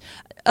difference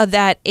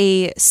that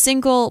a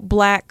single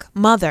Black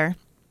mother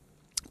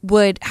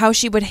how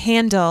she would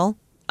handle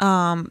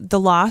the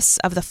loss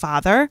of the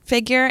father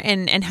figure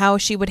and how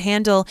she would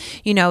handle,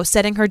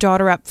 setting her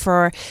daughter up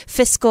for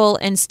fiscal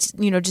and,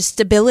 just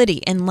stability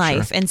in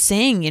life and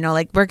saying,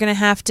 we're going to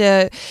have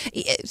to,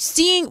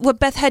 seeing what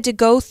Beth had to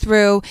go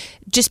through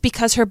just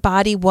because her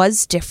body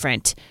was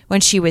different when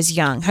she was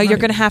young, how you're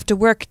going to have to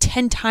work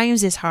 10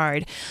 times as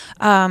hard.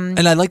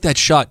 And I like that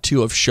shot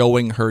too of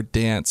showing her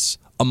dance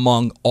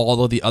among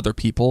all of the other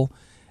people,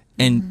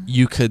 and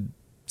you could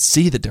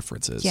see the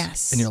differences.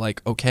 Yes. And you're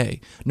like, okay,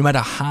 no matter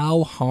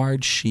how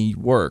hard she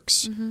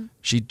works,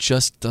 she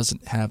just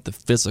doesn't have the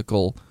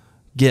physical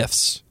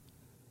gifts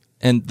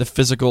and the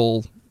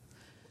physical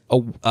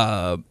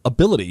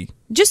ability.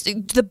 Just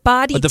the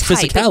body the type.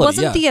 physicality, It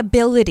wasn't the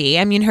ability.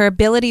 I mean, her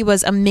ability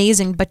was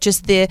amazing, but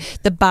just the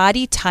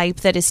body type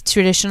that is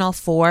traditional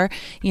for,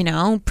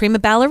 prima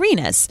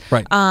ballerinas.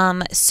 Right.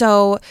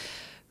 So,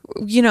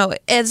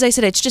 as I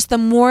said, it's just the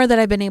more that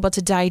I've been able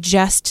to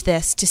digest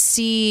this, to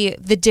see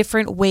the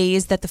different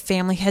ways that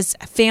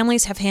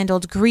families have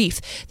handled grief,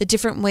 the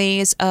different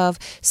ways of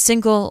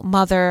single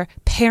mother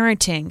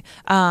parenting,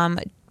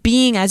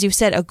 being, as you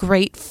said, a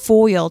great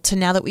foil to,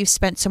 now that we've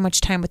spent so much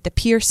time with the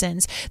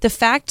Pearsons. The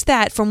fact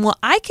that, from what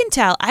I can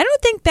tell, I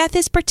don't think Beth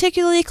is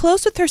particularly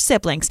close with her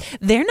siblings.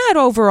 They're not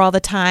over all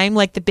the time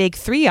like the big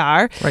three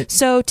are. Right.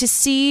 So to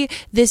see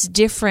this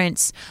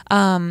difference,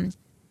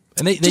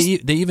 and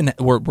they even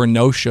were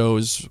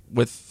no-shows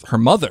with her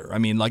mother. I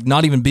mean, like,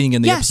 not even being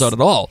in the episode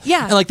at all.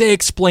 Yeah. And, they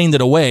explained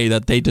it away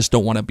that they just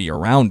don't want to be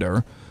around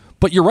her.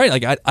 But you're right.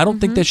 Like I don't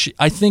think that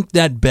I think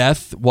that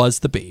Beth was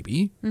the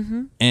baby,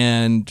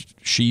 and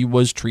she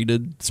was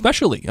treated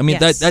specially. I mean,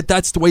 Yes.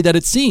 that's the way that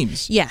it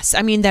seems. Yes,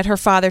 I mean that her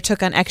father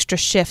took on extra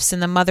shifts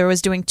and the mother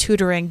was doing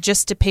tutoring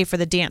just to pay for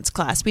the dance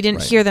class. We didn't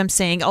Right. hear them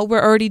saying, "Oh,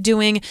 we're already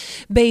doing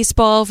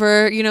baseball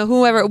for,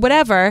 whoever,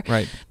 whatever."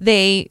 Right.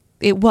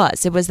 It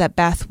was that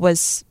Beth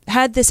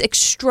had this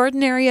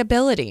extraordinary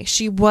ability.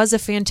 She was a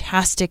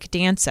fantastic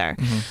dancer.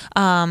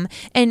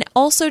 And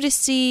also to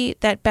see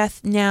that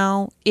Beth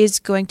now is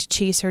going to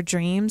chase her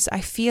dreams.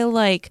 I feel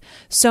like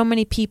so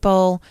many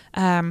people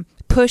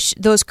push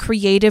those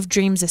creative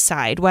dreams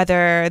aside,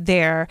 whether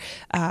they're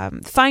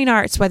fine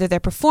arts, whether they're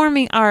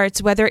performing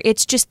arts, whether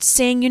it's just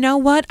saying, you know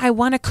what, I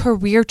want a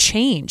career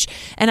change.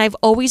 And I've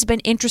always been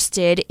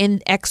interested in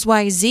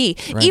XYZ.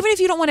 Right. Even if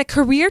you don't want a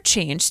career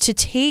change, to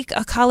take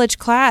a college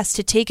class,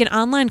 to take an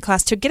online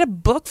class, to get a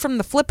book from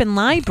the flippin'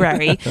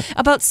 library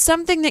about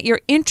something that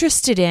you're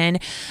interested in.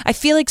 I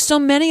feel like so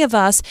many of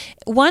us,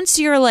 once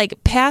you're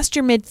like past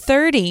your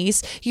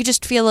mid-30s, you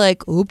just feel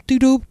like,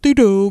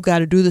 oop-de-doop-de-doo,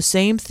 gotta do the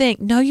same thing.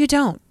 No, you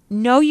don't.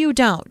 No, you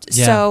don't.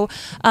 Yeah. So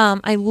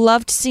I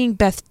loved seeing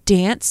Beth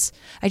dance.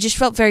 I just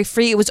felt very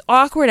free. It was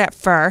awkward at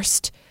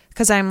first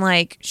because I'm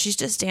like, she's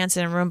just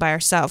dancing in a room by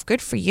herself.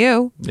 Good for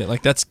you. Yeah,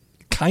 like that's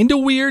kind of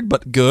weird,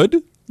 but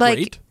good. Like,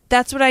 Great.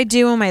 that's what I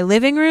do in my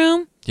living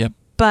room, Yep.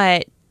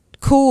 but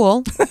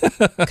cool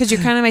because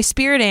you're kind of my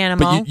spirit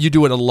animal. But you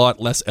do it a lot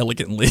less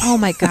elegantly. Oh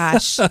my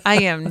gosh,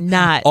 I am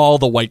not. All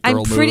the white girl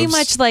I'm pretty moves.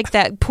 much like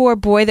that poor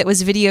boy that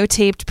was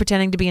videotaped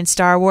pretending to be in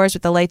Star Wars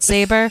with the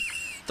lightsaber.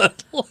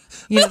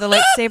 You know, the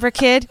lightsaber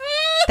kid?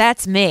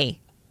 That's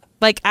me.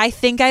 Like, I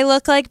think I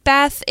look like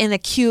Beth in a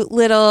cute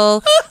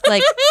little,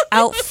 like,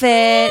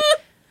 outfit.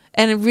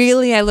 And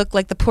really, I look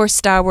like the poor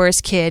Star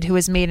Wars kid who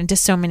was made into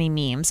so many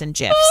memes and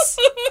GIFs.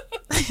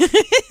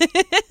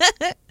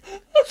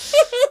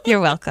 You're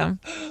welcome.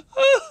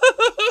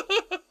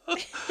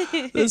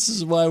 This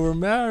is why we're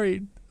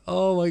married.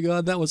 Oh my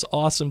God, that was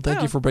awesome.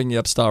 Thank you for bringing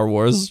up Star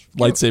Wars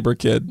lightsaber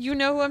kid. You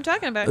know who I'm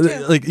talking about,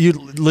 too. Like you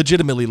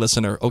legitimately,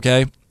 listener,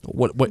 okay?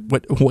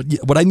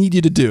 What I need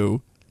you to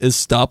do is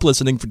stop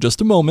listening for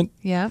just a moment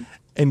Yeah.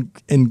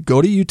 and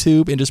go to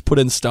YouTube and just put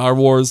in Star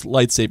Wars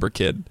lightsaber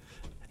kid.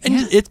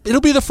 And Yeah.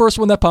 it'll be the first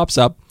one that pops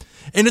up.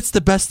 And it's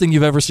the best thing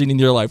you've ever seen in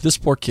your life. This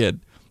poor kid.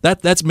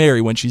 That's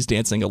Mary when she's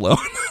dancing alone.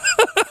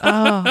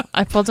 Oh,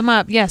 I pulled him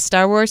up. Yeah,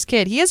 Star Wars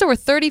kid. He has over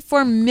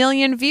 34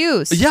 million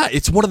views. Yeah,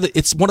 it's one of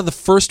the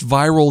first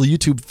viral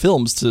YouTube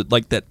films to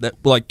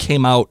that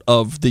came out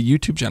of the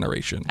YouTube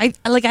generation. I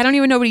don't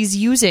even know what he's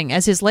using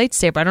as his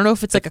lightsaber. I don't know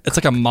if it's like a It's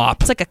like a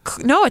mop. it's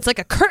like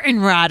a curtain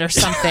rod or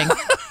something.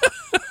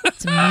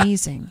 It's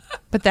amazing.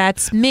 But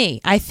that's me.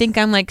 I think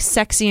I'm like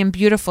sexy and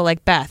beautiful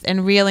like Beth,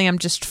 and really I'm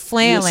just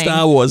flailing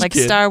Star Wars like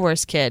kid. Star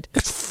Wars kid.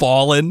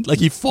 Fallen, like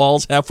he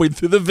falls halfway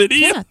through the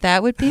video. Yeah,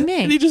 that would be And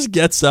he me. just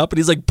gets up and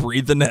he's like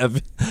breathing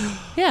heavy.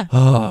 Yeah.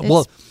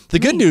 Well, the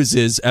good me. news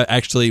is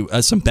actually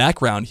some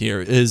background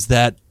here is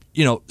that,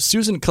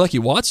 Susan Kalecki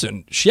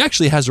Watson, she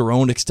actually has her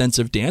own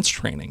extensive dance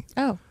training.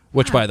 Oh.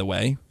 Which, by the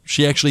way,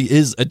 she actually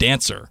is a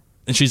dancer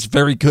and she's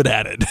very good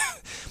at it.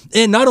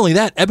 And not only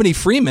that, Ebony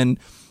Freeman,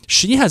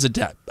 she has a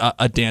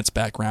dance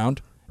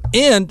background.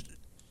 And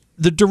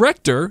the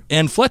director,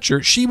 Ann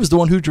Fletcher, she was the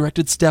one who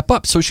directed Step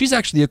Up. So she's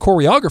actually a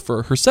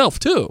choreographer herself,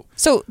 too.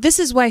 So this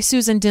is why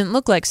Susan didn't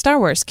look like Star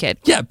Wars kid.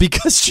 Yeah,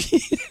 because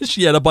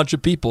she had a bunch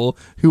of people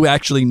who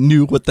actually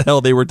knew what the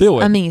hell they were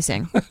doing.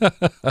 Amazing.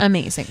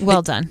 Amazing.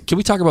 Well done. Can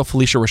we talk about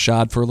Felicia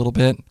Rashad for a little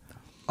bit?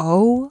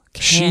 Oh,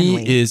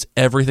 She is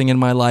everything in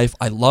my life.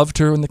 I loved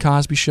her in The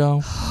Cosby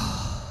Show.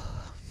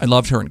 I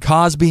loved her in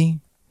Cosby.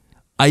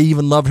 I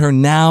even loved her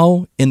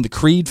now in the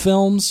Creed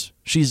films.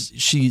 She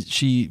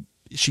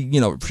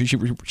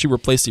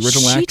replaced the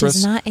original She actress.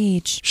 does not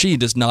age. She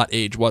does not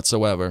age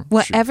whatsoever.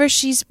 Whatever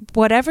she's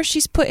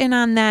putting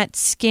on that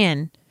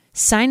skin,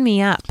 sign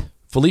me up.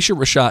 Felicia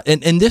Rashad,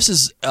 and this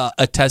is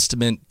a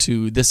testament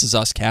to This Is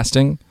Us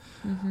casting.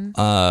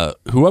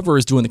 Whoever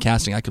is doing the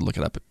casting, I could look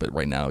it up but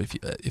right now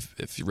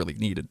if you really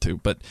needed to.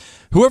 But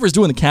whoever's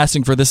doing the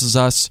casting for This Is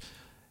Us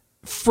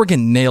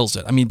friggin' nails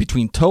it. I mean,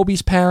 between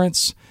Toby's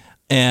parents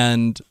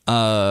and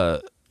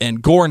Goran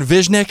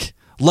Visnik,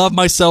 love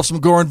myself some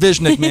Goran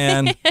Visnik,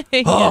 man.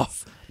 Yes. Oh,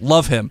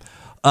 love him.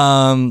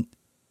 And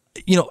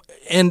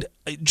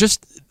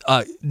just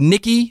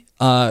Nikki,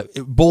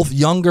 both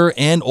younger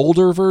and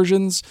older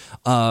versions.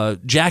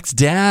 Jack's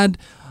dad,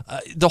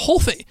 the whole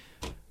thing.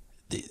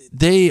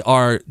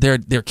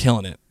 They're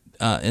killing it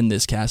in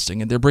this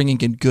casting, and they're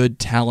bringing in good,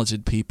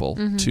 talented people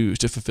to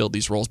fulfill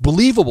these roles,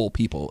 believable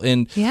people.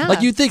 And Yeah.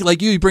 like you think,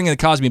 like you bring in the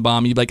Cosby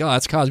mom, you'd be like, oh,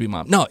 that's Cosby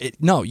mom.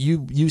 No,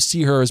 you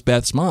see her as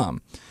Beth's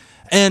mom,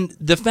 and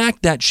the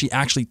fact that she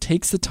actually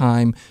takes the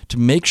time to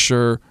make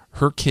sure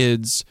her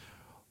kids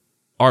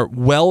are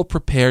well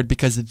prepared,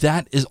 because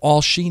that is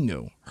all she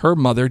knew. Her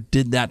mother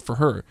did that for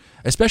her,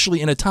 especially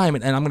in a time,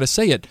 and I'm going to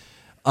say it.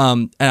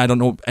 And I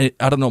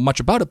don't know much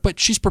about it, but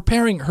she's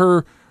preparing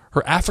her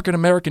African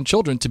American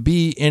children to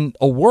be in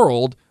a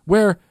world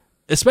where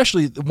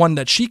especially the one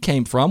that she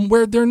came from,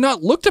 where they're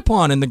not looked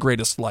upon in the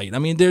greatest light. I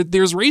mean,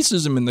 there's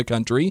racism in the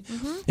country,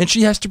 and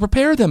she has to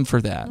prepare them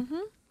for that.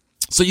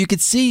 So you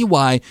could see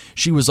why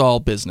she was all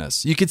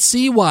business. You could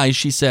see why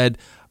she said,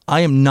 I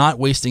am not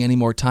wasting any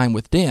more time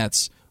with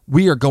dance.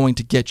 We are going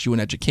to get you an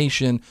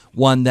education,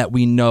 one that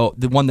we know,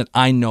 the one that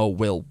I know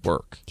will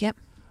work. Yep.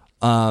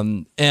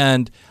 And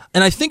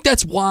I think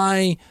that's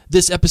why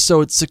this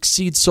episode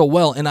succeeds so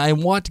well. And I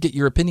want to get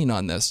your opinion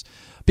on this,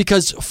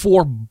 because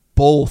for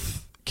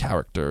both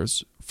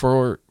characters,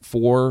 for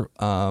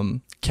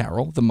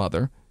Carol, the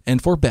mother,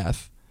 and for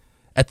Beth,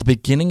 at the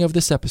beginning of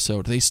this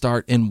episode, they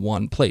start in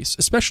one place,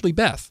 especially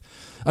Beth.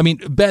 I mean,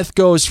 Beth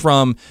goes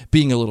from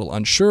being a little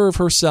unsure of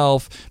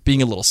herself,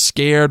 being a little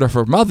scared of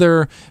her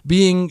mother,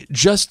 being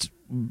just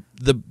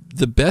the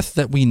Beth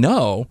that we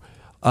know,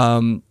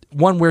 one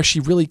where she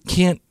really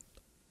can't,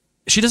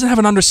 she doesn't have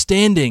an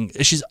understanding.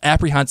 She's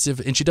apprehensive,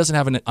 and she doesn't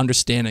have an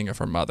understanding of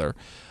her mother,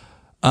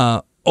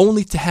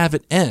 only to have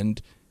it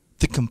end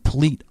the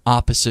complete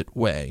opposite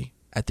way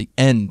at the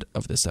end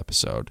of this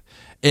episode.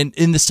 And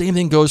the same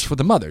thing goes for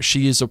the mother.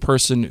 She is a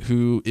person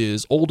who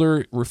is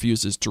older,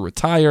 refuses to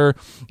retire,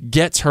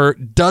 gets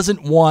hurt,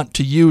 doesn't want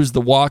to use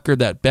the walker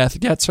that Beth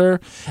gets her.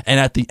 And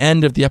at the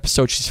end of the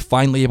episode, she's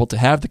finally able to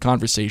have the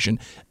conversation,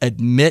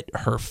 admit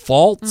her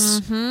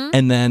faults,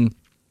 and then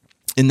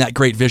in that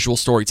great visual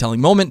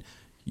storytelling moment,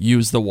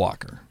 use the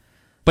walker.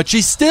 But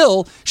she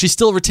still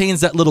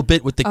retains that little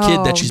bit with the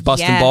kid that she's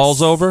busting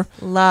balls over.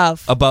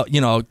 Love. About,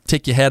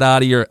 take your head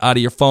out of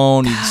your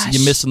phone.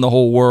 You're missing the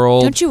whole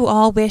world. Don't you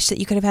all wish that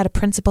you could have had a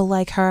principal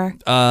like her?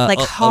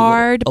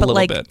 Hard, but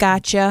like bit.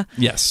 Gotcha.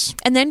 Yes.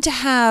 And then to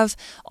have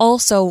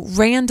also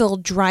Randall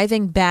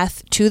driving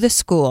Beth to the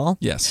school.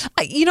 Yes.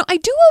 I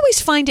do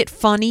always find it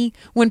funny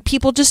when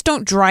people just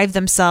don't drive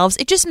themselves.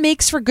 It just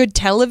makes for good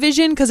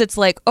television, because it's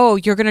like, oh,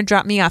 you're going to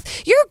drop me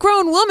off. You're a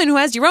grown woman who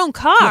has your own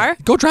car. Yeah,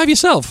 go drive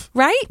yourself.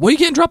 Right? What are you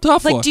getting dropped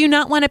off for? Like, do you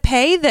not want to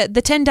pay the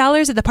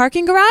 $10 at the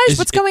parking garage?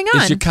 What's going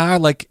on? Is your car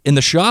like in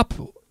the shop?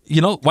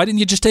 Why didn't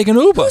you just take an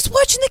Uber? Who's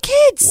watching the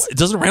kids?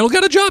 Doesn't Randall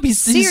got a job?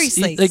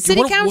 Seriously,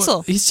 city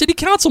council. He's city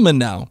councilman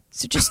now.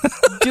 So just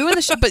doing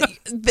the show,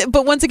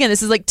 but once again,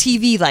 this is like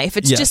TV life.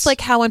 It's just like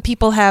how when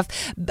people have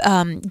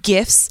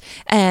gifts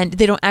and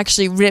they don't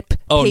actually rip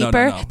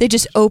paper, no. They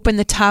just open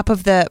the top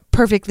of the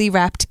perfectly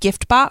wrapped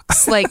gift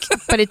box,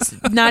 but it's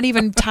not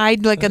even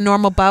tied like a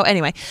normal bow.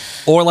 Anyway,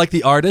 or like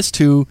the artist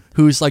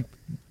who's like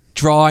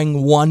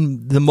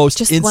drawing the most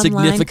just insignificant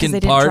one line 'cause they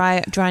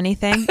didn't draw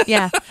anything.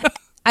 Yeah,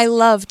 I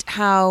loved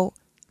how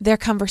their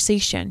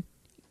conversation,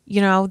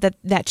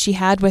 that she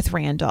had with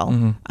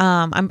Randall.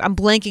 I'm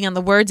blanking on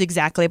the words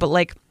exactly, but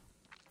like,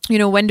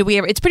 when do we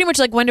ever? It's pretty much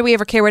like, when do we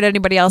ever care what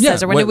anybody else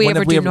says, or when do we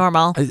ever do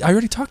normal? I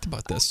already talked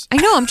about this. I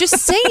know. I'm just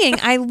saying.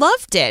 I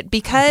loved it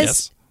because.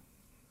 Yes.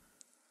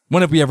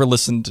 When have we ever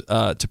listened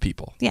to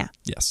people? Yeah.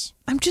 Yes.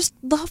 I'm just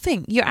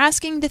loving. You're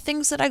asking the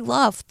things that I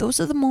love. Those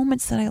are the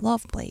moments that I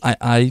love, Blake.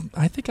 I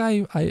think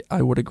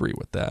I would agree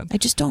with that. I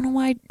just don't know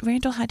why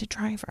Randall had to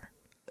drive her.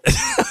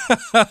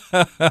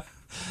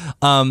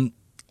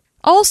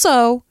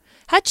 Also,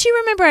 how'd she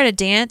remember how to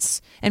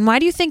dance? And why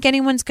do you think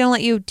anyone's going to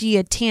let you be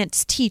a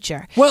dance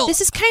teacher? Well,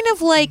 this is kind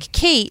of like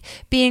Kate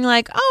being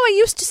like, oh, I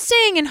used to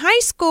sing in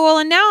high school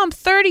and now I'm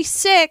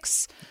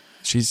 36.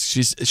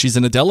 She's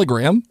an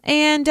Adelegram.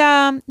 And,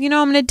 I'm an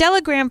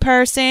Adelegram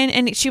person.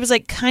 And she was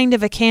like kind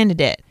of a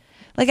candidate.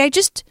 Like,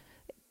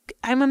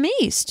 I'm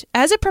amazed.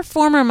 As a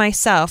performer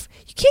myself,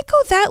 you can't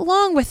go that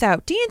long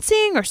without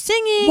dancing or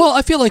singing. Well,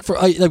 I feel like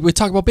we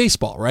talk about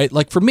baseball, right?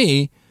 Like for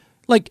me,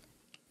 like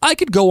I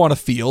could go on a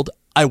field.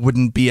 I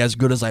wouldn't be as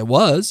good as I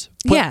was.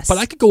 But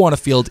I could go on a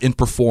field and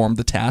perform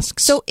the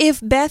tasks. So if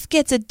Beth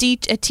gets a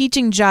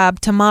teaching job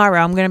tomorrow,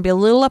 I'm going to be a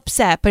little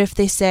upset. But if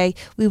they say,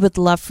 we would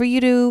love for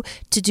you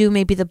to do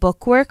maybe the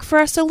book work for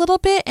us a little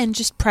bit and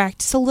just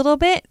practice a little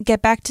bit,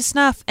 get back to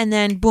snuff, and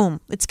then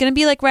boom, it's going to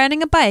be like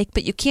riding a bike,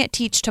 but you can't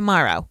teach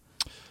tomorrow.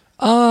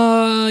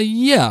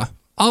 Yeah,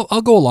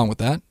 I'll go along with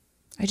that.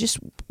 I just,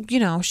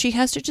 she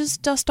has to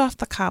just dust off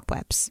the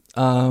cobwebs.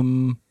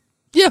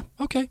 Yeah,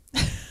 okay.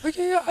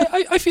 Okay,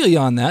 I feel you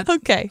on that.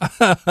 Okay.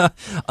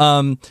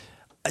 I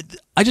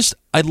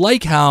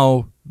like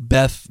how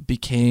Beth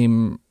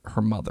became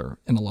her mother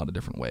in a lot of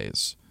different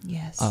ways.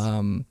 Yes.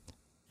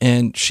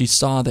 And she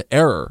saw the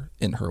error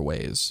in her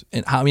ways.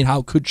 And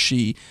how could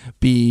she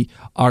be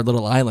our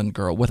little island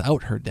girl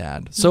without her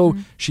dad? So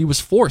she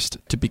was forced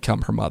to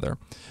become her mother.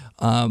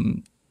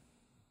 And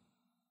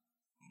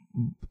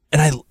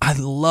I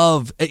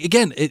love,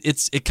 again,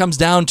 it comes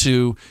down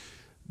to,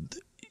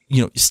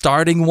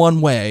 starting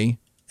one way,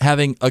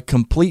 having a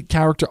complete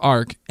character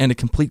arc and a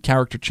complete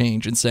character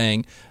change, and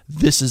saying,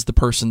 this is the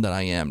person that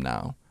I am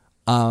now.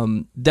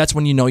 That's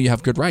when you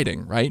have good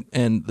writing, right?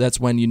 And that's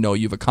when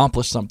you've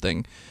accomplished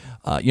something.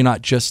 You're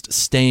not just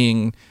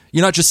staying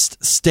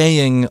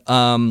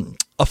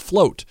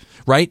afloat,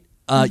 right?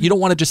 You don't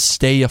want to just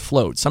stay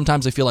afloat.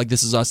 Sometimes I feel like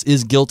This Is Us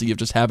is guilty of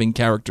just having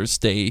characters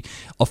stay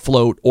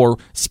afloat or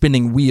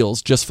spinning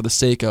wheels just for the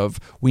sake of,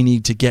 we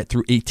need to get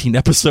through 18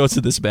 episodes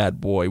of this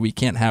bad boy. We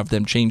can't have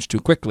them change too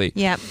quickly.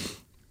 Yep.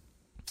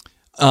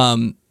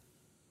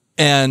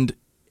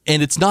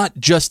 And it's not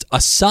just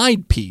a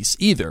side piece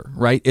either,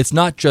 right? It's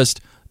not just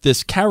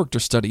this character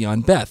study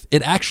on Beth.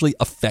 It actually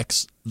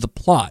affects the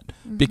plot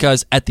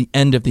because at the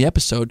end of the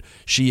episode,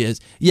 she is,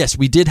 yes,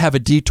 we did have a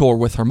detour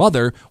with her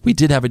mother. We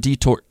did have a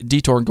detour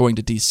in going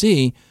to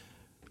DC.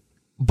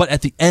 But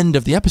at the end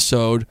of the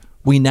episode,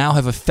 we now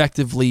have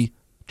effectively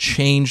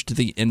changed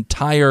the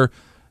entire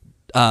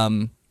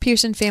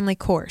Pearson family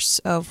course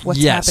of what's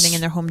Yes. happening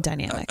in their home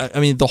dynamic. I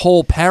mean, the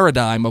whole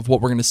paradigm of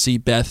what we're going to see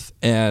Beth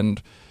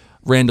and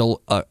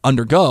Randall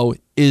undergo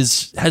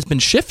has been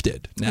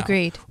shifted now.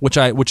 Agreed.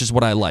 Which is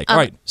what I like. All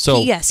right.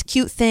 So yes,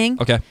 cute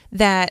thing. Okay.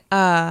 That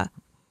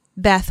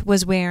Beth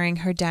was wearing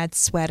her dad's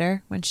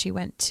sweater when she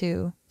went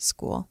to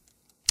school.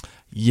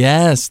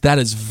 yes, that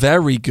is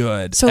very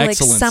good. So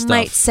Excellent like some stuff.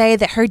 might say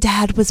that her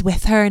dad was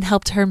with her and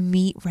helped her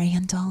meet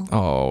Randall.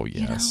 Oh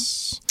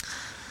yes.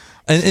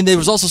 And there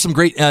was also some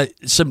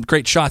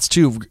great shots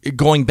too,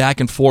 going back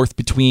and forth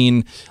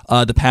between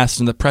the past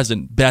and the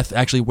present. Beth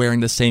actually wearing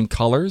the same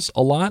colors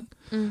a lot,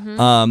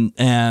 and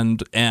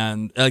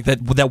like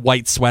that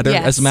white sweater.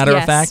 Yes, as a matter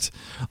of yes.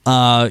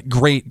 fact,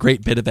 great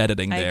bit of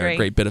editing I there. agree.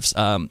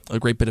 A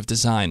great bit of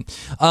design.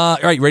 All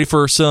right, ready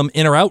for some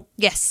in or out?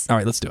 Yes. All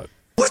right, let's do it.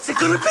 What's it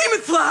gonna be,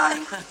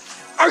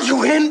 McFly? Are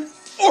you in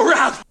or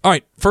out? All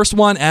right, first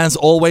one, as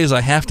always,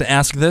 I have to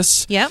ask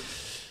this: Yep.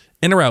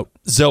 in or out?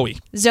 Zoe?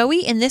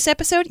 Zoe in this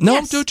episode? No,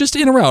 Yes. just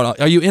in or out.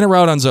 Are you in or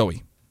out on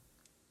Zoe?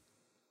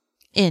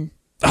 In.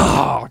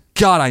 Oh,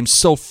 God, I'm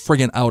so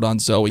friggin' out on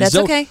Zoe. That's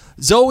okay.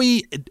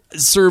 Zoe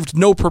served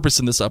no purpose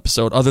in this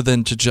episode other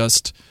than to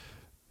just...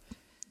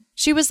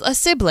 She was a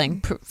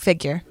sibling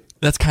figure,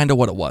 That's kind of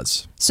what it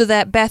was. so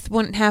that Beth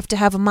wouldn't have to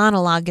have a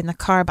monologue in the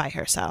car by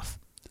herself.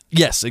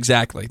 Yes,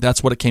 exactly.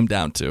 That's what it came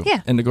down to.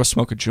 Yeah. And to go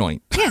smoke a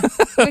joint. Yeah,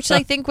 which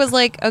I think was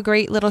like a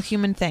great little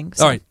human thing.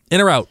 So, All right, in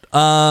or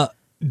out?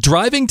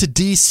 Driving to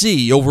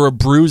D.C. over a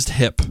bruised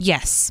hip.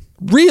 yes.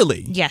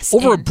 Really? Yes,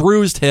 Over a and-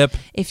 bruised hip.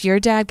 If your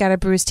dad got a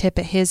bruised hip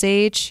at his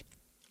age,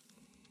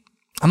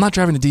 I'm not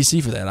driving to D.C.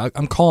 for that.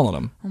 I'm calling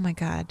him. oh my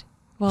God.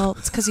 Well,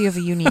 it's because you have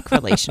a unique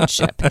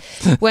relationship.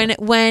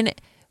 When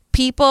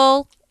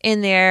people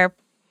in their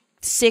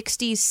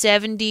 60s,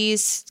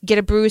 70s get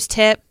a bruised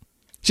hip,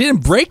 She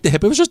didn't break the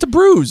hip. It was just a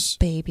bruise.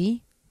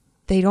 baby,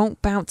 they don't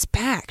bounce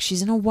back.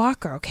 She's in a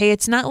walker, okay?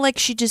 It's not like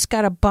she just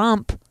got a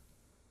bump.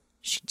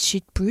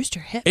 She bruised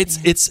her hip. man.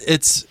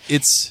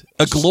 It's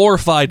a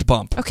glorified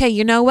bump. Okay,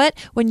 you know what?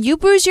 When you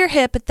bruise your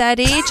hip at that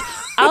age,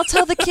 I'll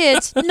tell the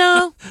kids,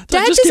 no,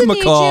 Dad Just give doesn't him a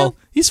need call. you.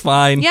 He's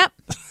fine. Yep.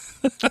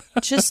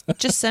 just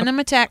send him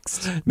a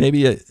text.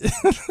 Maybe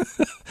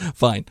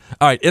fine.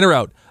 All right, in or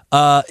out?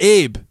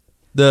 Abe,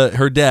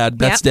 her dad,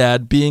 Beth's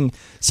dad, being,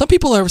 some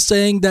people are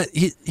saying that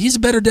he's a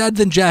better dad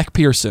than Jack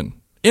Pearson.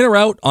 In or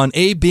out on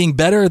Abe being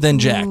better than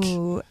Jack?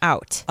 Ooh,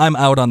 out. I'm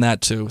out on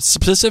that too,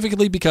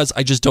 specifically because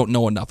I just don't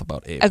know enough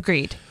about Abe.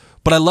 Agreed.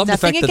 But I love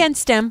Nothing the fact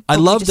against that him. I but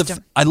we love just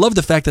don't- I love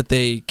the fact that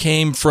they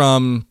came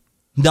from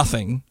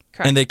nothing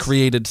Correct. and they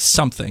created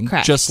something,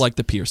 Correct. just like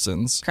the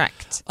Pearsons.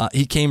 Correct.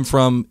 He came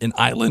from an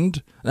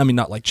island. I mean,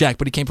 not like Jack,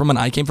 but he came from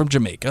came from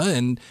Jamaica,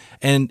 and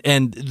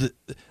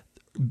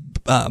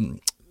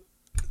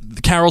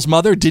Carol's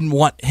mother didn't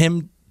want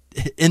him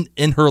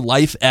in her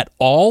life at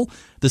all,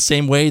 the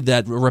same way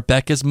that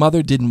Rebecca's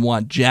mother didn't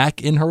want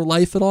Jack in her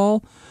life at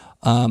all.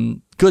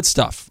 Good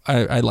stuff.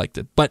 I liked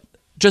it, but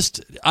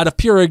just out of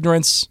pure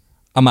ignorance,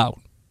 I'm out.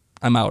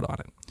 I'm out on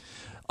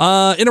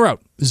it. In or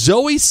out?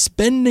 Zoe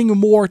spending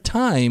more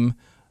time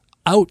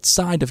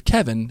outside of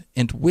Kevin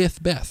and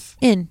with Beth.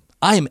 In.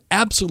 I am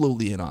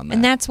absolutely in on that.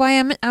 And that's why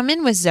I'm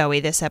in with Zoe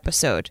this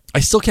episode. I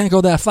still can't go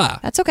that far.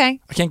 That's okay.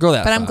 I can't go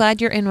that But far. I'm glad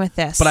you're in with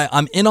this. But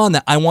I'm in on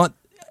that. I want,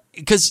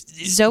 because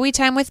Zoe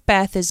time with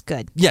Beth is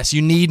good. yes,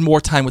 you need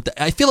more time with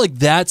that. I feel like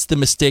that's the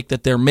mistake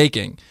that they're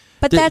making.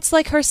 But The- that's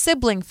like her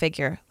sibling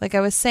figure, like I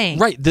was saying.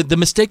 Right. The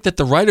mistake that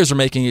the writers are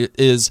making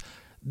is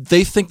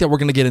they think that we're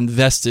going to get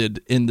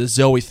invested in the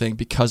Zoe thing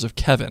because of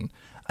Kevin.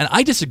 And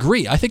I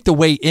disagree. I think the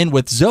way in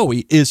with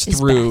Zoe is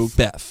through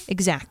Beth.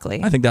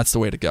 Exactly. I think that's the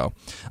way to go.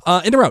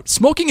 In or out?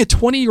 Smoking a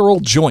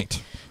 20-year-old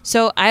joint.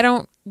 So I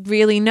don't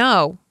really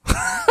know.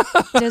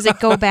 Does it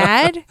go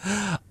bad?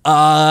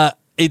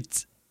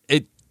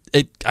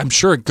 I'm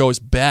sure it goes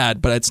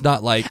bad, but it's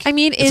not like. I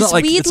mean, it's is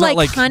not weed it's not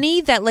like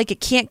honey that like it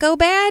can't go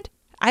bad?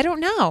 I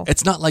don't know.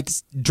 It's not like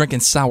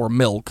drinking sour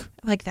milk,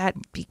 Like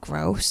that'd be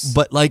gross.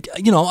 but like,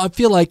 I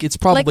feel like it's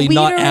probably weed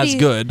not already- as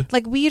good.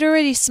 Like weed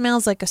already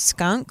smells like a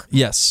skunk.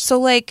 Yes. So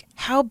like,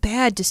 how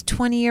bad does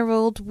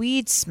 20-year-old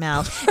weed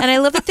smell? And I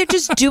love that they're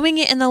just doing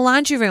it in the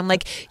laundry room.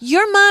 Like,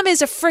 your mom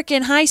is a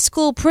freaking high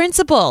school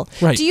principal.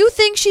 Right. Do you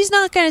think she's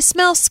not going to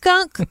smell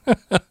skunk?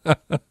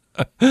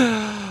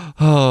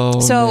 Oh,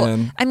 So,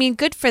 man. I mean,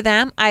 good for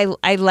them.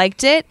 I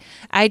liked it.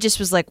 I just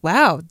was like,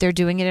 wow, they're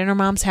doing it in her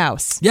mom's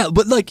house. Yeah,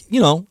 but like,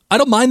 I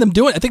don't mind them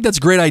doing it. I think that's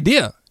a great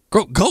idea.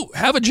 Go,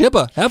 have a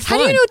jibba, have fun.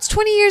 How do you know it's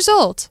 20 years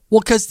old?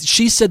 Well, because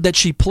she said that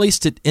she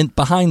placed it in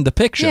behind the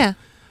picture. Yeah.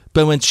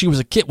 But when she was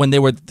a kid,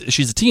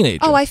 she's a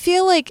teenager. Oh, I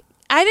feel like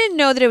I didn't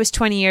know that it was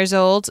 20 years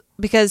old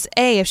because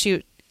I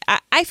feel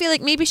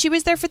like maybe she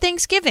was there for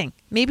Thanksgiving.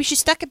 Maybe she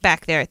stuck it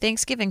back there at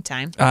Thanksgiving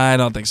time. I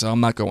don't think so. I'm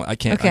not going. I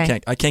can't.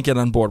 Okay. I can't get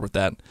on board with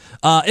that.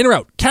 In or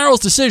out? Carol's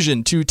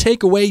decision to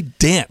take away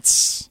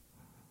dance.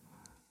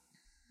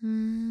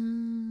 In.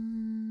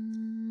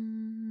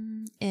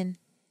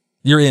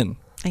 You're in.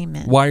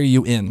 Amen. Why are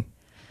you in?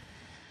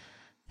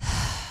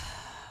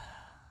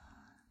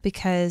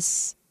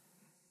 Because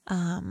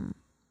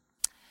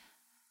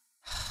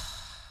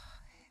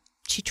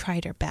she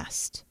tried her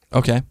best.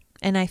 Okay.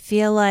 And I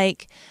feel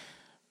like,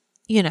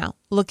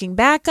 looking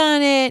back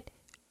on it,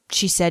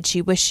 she said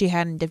she wished she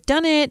hadn't have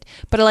done it.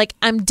 But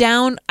I'm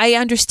down. I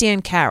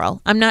understand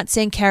Carol. I'm not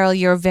saying, Carol,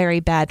 you're a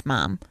very bad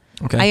mom.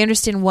 Okay. I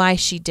understand why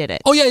she did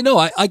it. Oh yeah, no,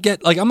 I get.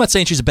 I'm not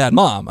saying she's a bad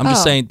mom. I'm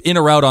just saying in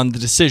or out on the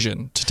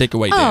decision to take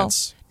away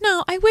dance.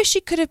 No, I wish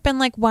she could have been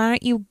like, why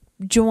don't you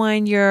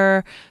join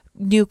your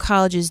new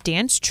college's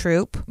dance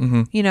troupe?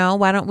 Mm-hmm.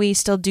 Why don't we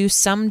still do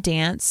some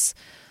dance?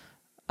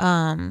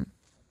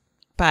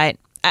 But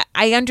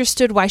I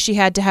understood why she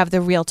had to have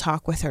the real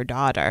talk with her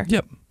daughter.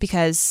 Yep.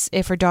 Because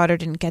if her daughter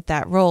didn't get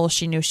that role,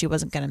 she knew she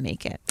wasn't going to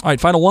make it. All right,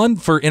 final one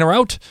for in or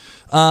out.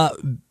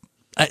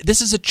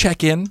 This is a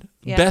check-in.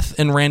 Yeah. Beth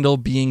and Randall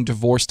being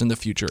divorced in the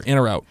future. In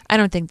or out? I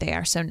don't think they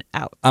are, so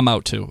out. I'm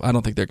out too. I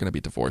don't think they're going to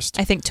be divorced.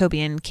 I think Toby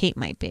and Kate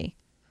might be.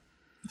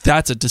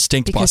 That's a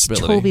distinct Because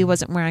possibility. Toby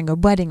wasn't wearing a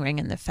wedding ring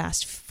in the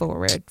fast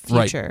forward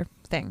future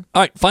thing.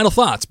 All right, final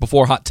thoughts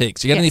before hot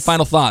takes. You got any Yes.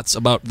 final thoughts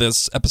about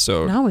this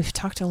episode? No, we've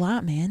talked a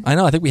lot, man. I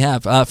know. I think we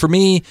have. For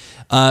me,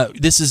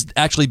 this is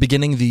actually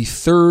beginning the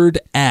third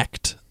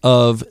act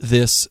of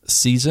this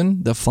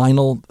season, the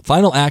final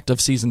act of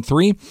season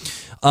 3.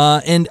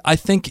 And I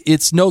think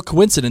it's no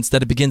coincidence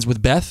that it begins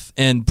with Beth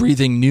and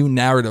breathing new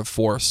narrative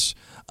force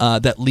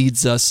that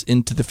leads us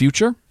into the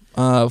future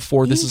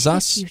for This Is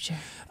Us. Future.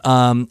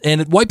 And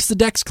it wipes the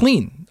decks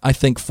clean, I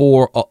think,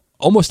 for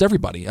almost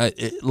everybody.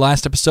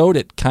 Last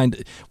episode,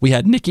 we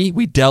had Nikki.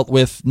 We dealt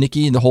with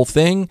Nikki and the whole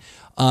thing,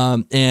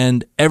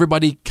 and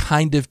everybody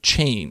kind of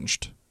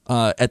changed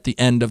at the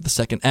end of the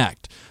second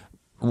act.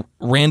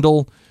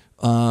 Randall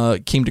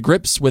came to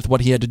grips with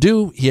what he had to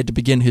do. He had to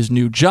begin his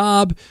new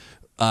job.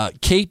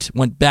 Kate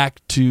went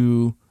back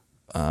to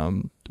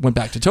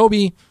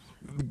Toby.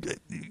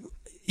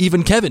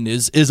 Even Kevin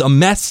is a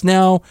mess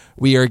now.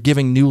 We are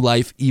giving new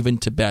life even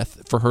to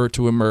Beth for her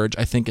to emerge,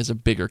 I think, as a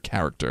bigger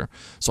character.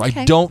 So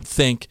I don't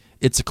think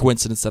it's a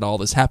coincidence that all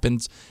this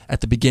happens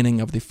at the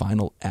beginning of the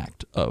final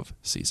act of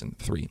season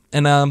 3.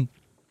 And I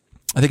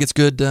think it's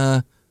good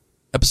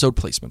episode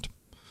placement.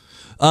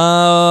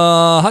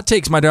 Hot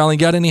takes, my darling.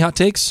 Got any hot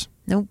takes?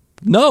 Nope.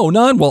 No,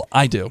 none? Well,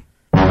 I do.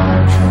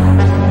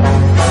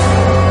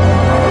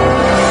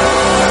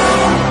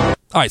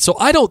 All right, so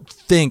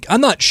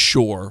I'm not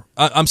sure.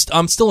 I'm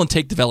still in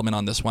take development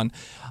on this one.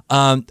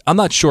 I'm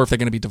not sure if they're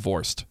going to be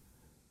divorced.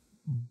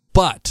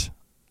 But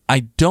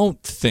I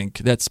don't think,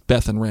 that's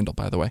Beth and Randall,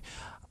 by the way.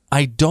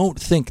 I don't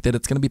think that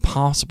it's going to be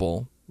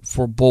possible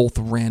for both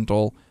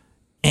Randall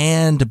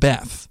and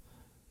Beth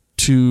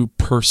to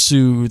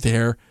pursue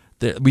their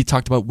we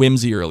talked about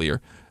whimsy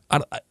earlier. I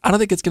don't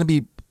think it's going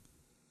to be.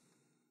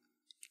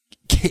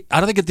 I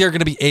don't think that they're going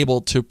to be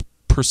able to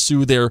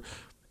pursue their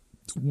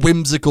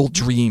whimsical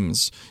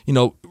dreams.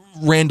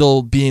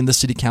 Randall being the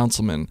city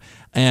councilman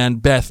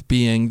and Beth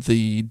being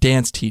the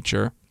dance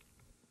teacher.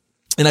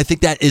 And I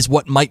think that is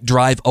what might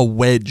drive a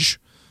wedge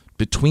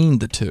between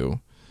the two,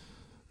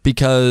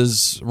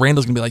 because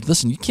Randall's going to be like,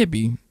 listen, you can't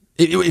be.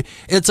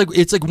 It's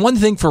like one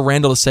thing for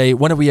Randall to say,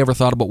 when have we ever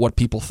thought about what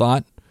people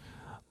thought?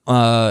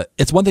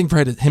 It's one thing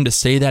for him to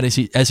say that as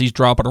he's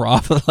dropping her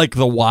off, like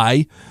the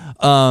Y,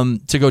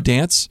 to go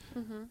dance.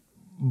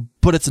 Mm-hmm.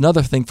 But it's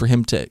another thing for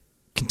him to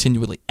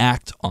continually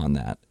act on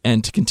that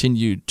and to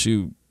continue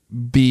to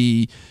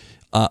be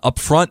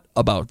upfront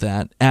about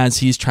that as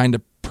he's trying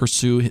to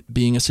pursue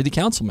being a city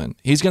councilman.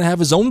 He's going to have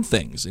his own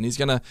things, and who's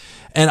going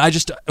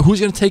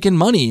to take in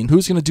money, and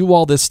who's going to do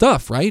all this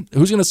stuff, right?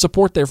 Who's going to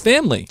support their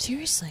family?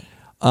 Seriously.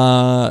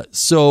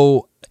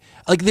 So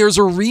there's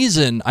a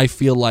reason I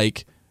feel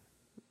like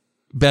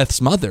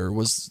Beth's mother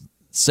was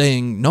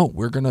saying, no,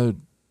 we're going to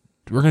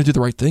do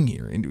the right thing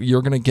here, and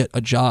you're going to get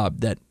a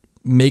job that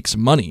makes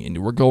money, and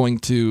we're going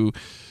to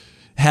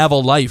have a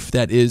life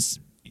that is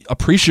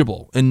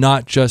appreciable and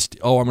not just,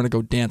 I'm going to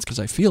go dance because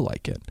I feel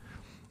like it.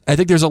 I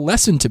think there's a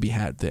lesson to be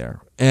had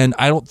there, and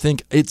I don't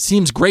think it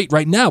seems great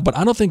right now, but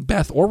I don't think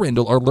Beth or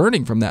Randall are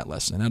learning from that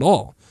lesson at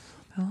all.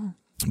 Oh.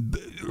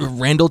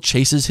 Randall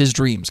chases his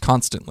dreams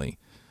constantly,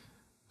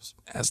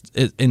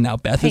 and now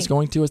Beth is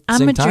going to at the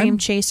same time. I'm a dream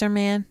chaser,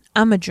 man.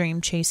 I'm a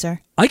dream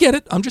chaser. I get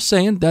it. I'm just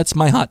saying that's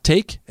my hot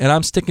take, and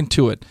I'm sticking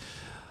to it.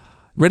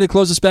 Ready to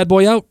close this bad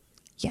boy out?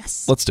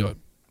 Yes. Let's do it.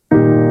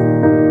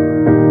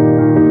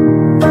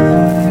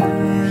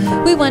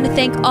 We want to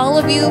thank all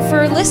of you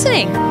for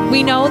listening.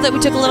 We know that we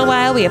took a little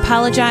while. We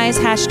apologize.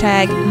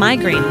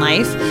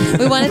 #MyGreenLife.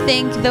 We want to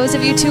thank those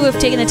of you, too, who have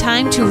taken the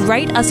time to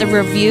write us a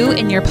review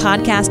in your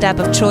podcast app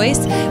of choice.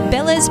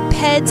 Bella's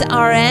Peds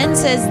RN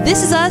says,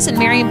 "This Is Us," and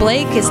Marion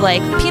Blake is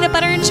like peanut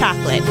butter and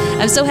chocolate.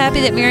 I'm so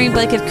happy that Marion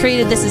Blake have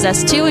created This Is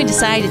Us, too, and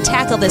decided to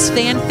tackle this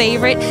fan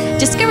favorite.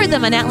 Discovered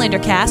them on Outlander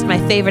Cast, my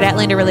favorite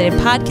Outlander-related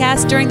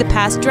podcast, during the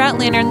past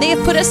Droughtlander, and they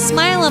have put a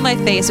smile on my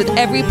face with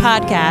every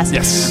podcast.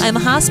 Yes. I'm a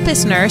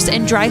hospice nurse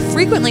and drive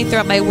frequently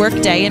throughout my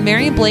workday, and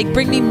Mary and Blake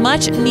bring me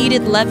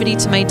much-needed levity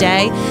to my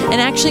day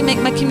and actually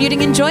make my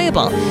commuting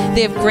enjoyable.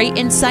 They have great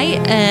insight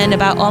and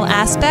about all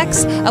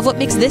aspects of what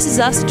makes This Is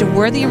Us such a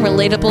worthy and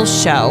relatable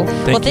show.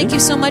 Thank you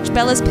so much,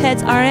 Bella's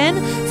Peds RN.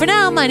 For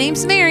now, my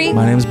name's Mary.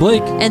 My name's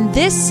Blake. And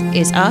this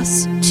is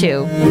Us,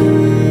 too.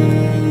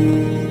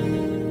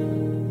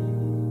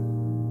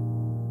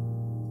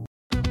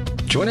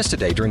 Join us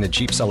today during the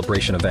Jeep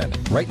Celebration event.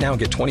 Right now,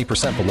 get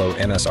 20% below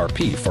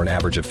MSRP for an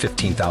average of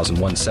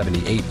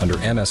 $15,178 under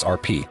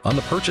MSRP on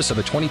the purchase of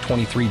a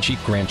 2023 Jeep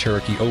Grand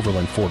Cherokee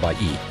Overland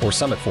 4xE or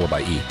Summit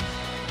 4xE.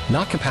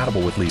 Not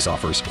compatible with lease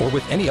offers or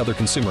with any other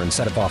consumer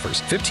incentive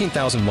offers.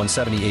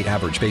 $15,178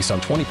 average based on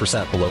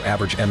 20% below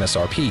average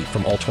MSRP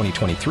from all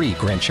 2023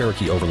 Grand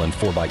Cherokee Overland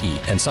 4xE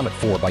and Summit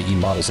 4xE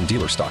models in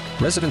dealer stock.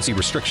 Residency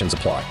restrictions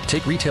apply.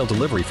 Take retail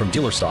delivery from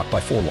dealer stock by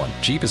 4/1.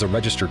 Jeep is a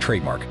registered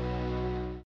trademark.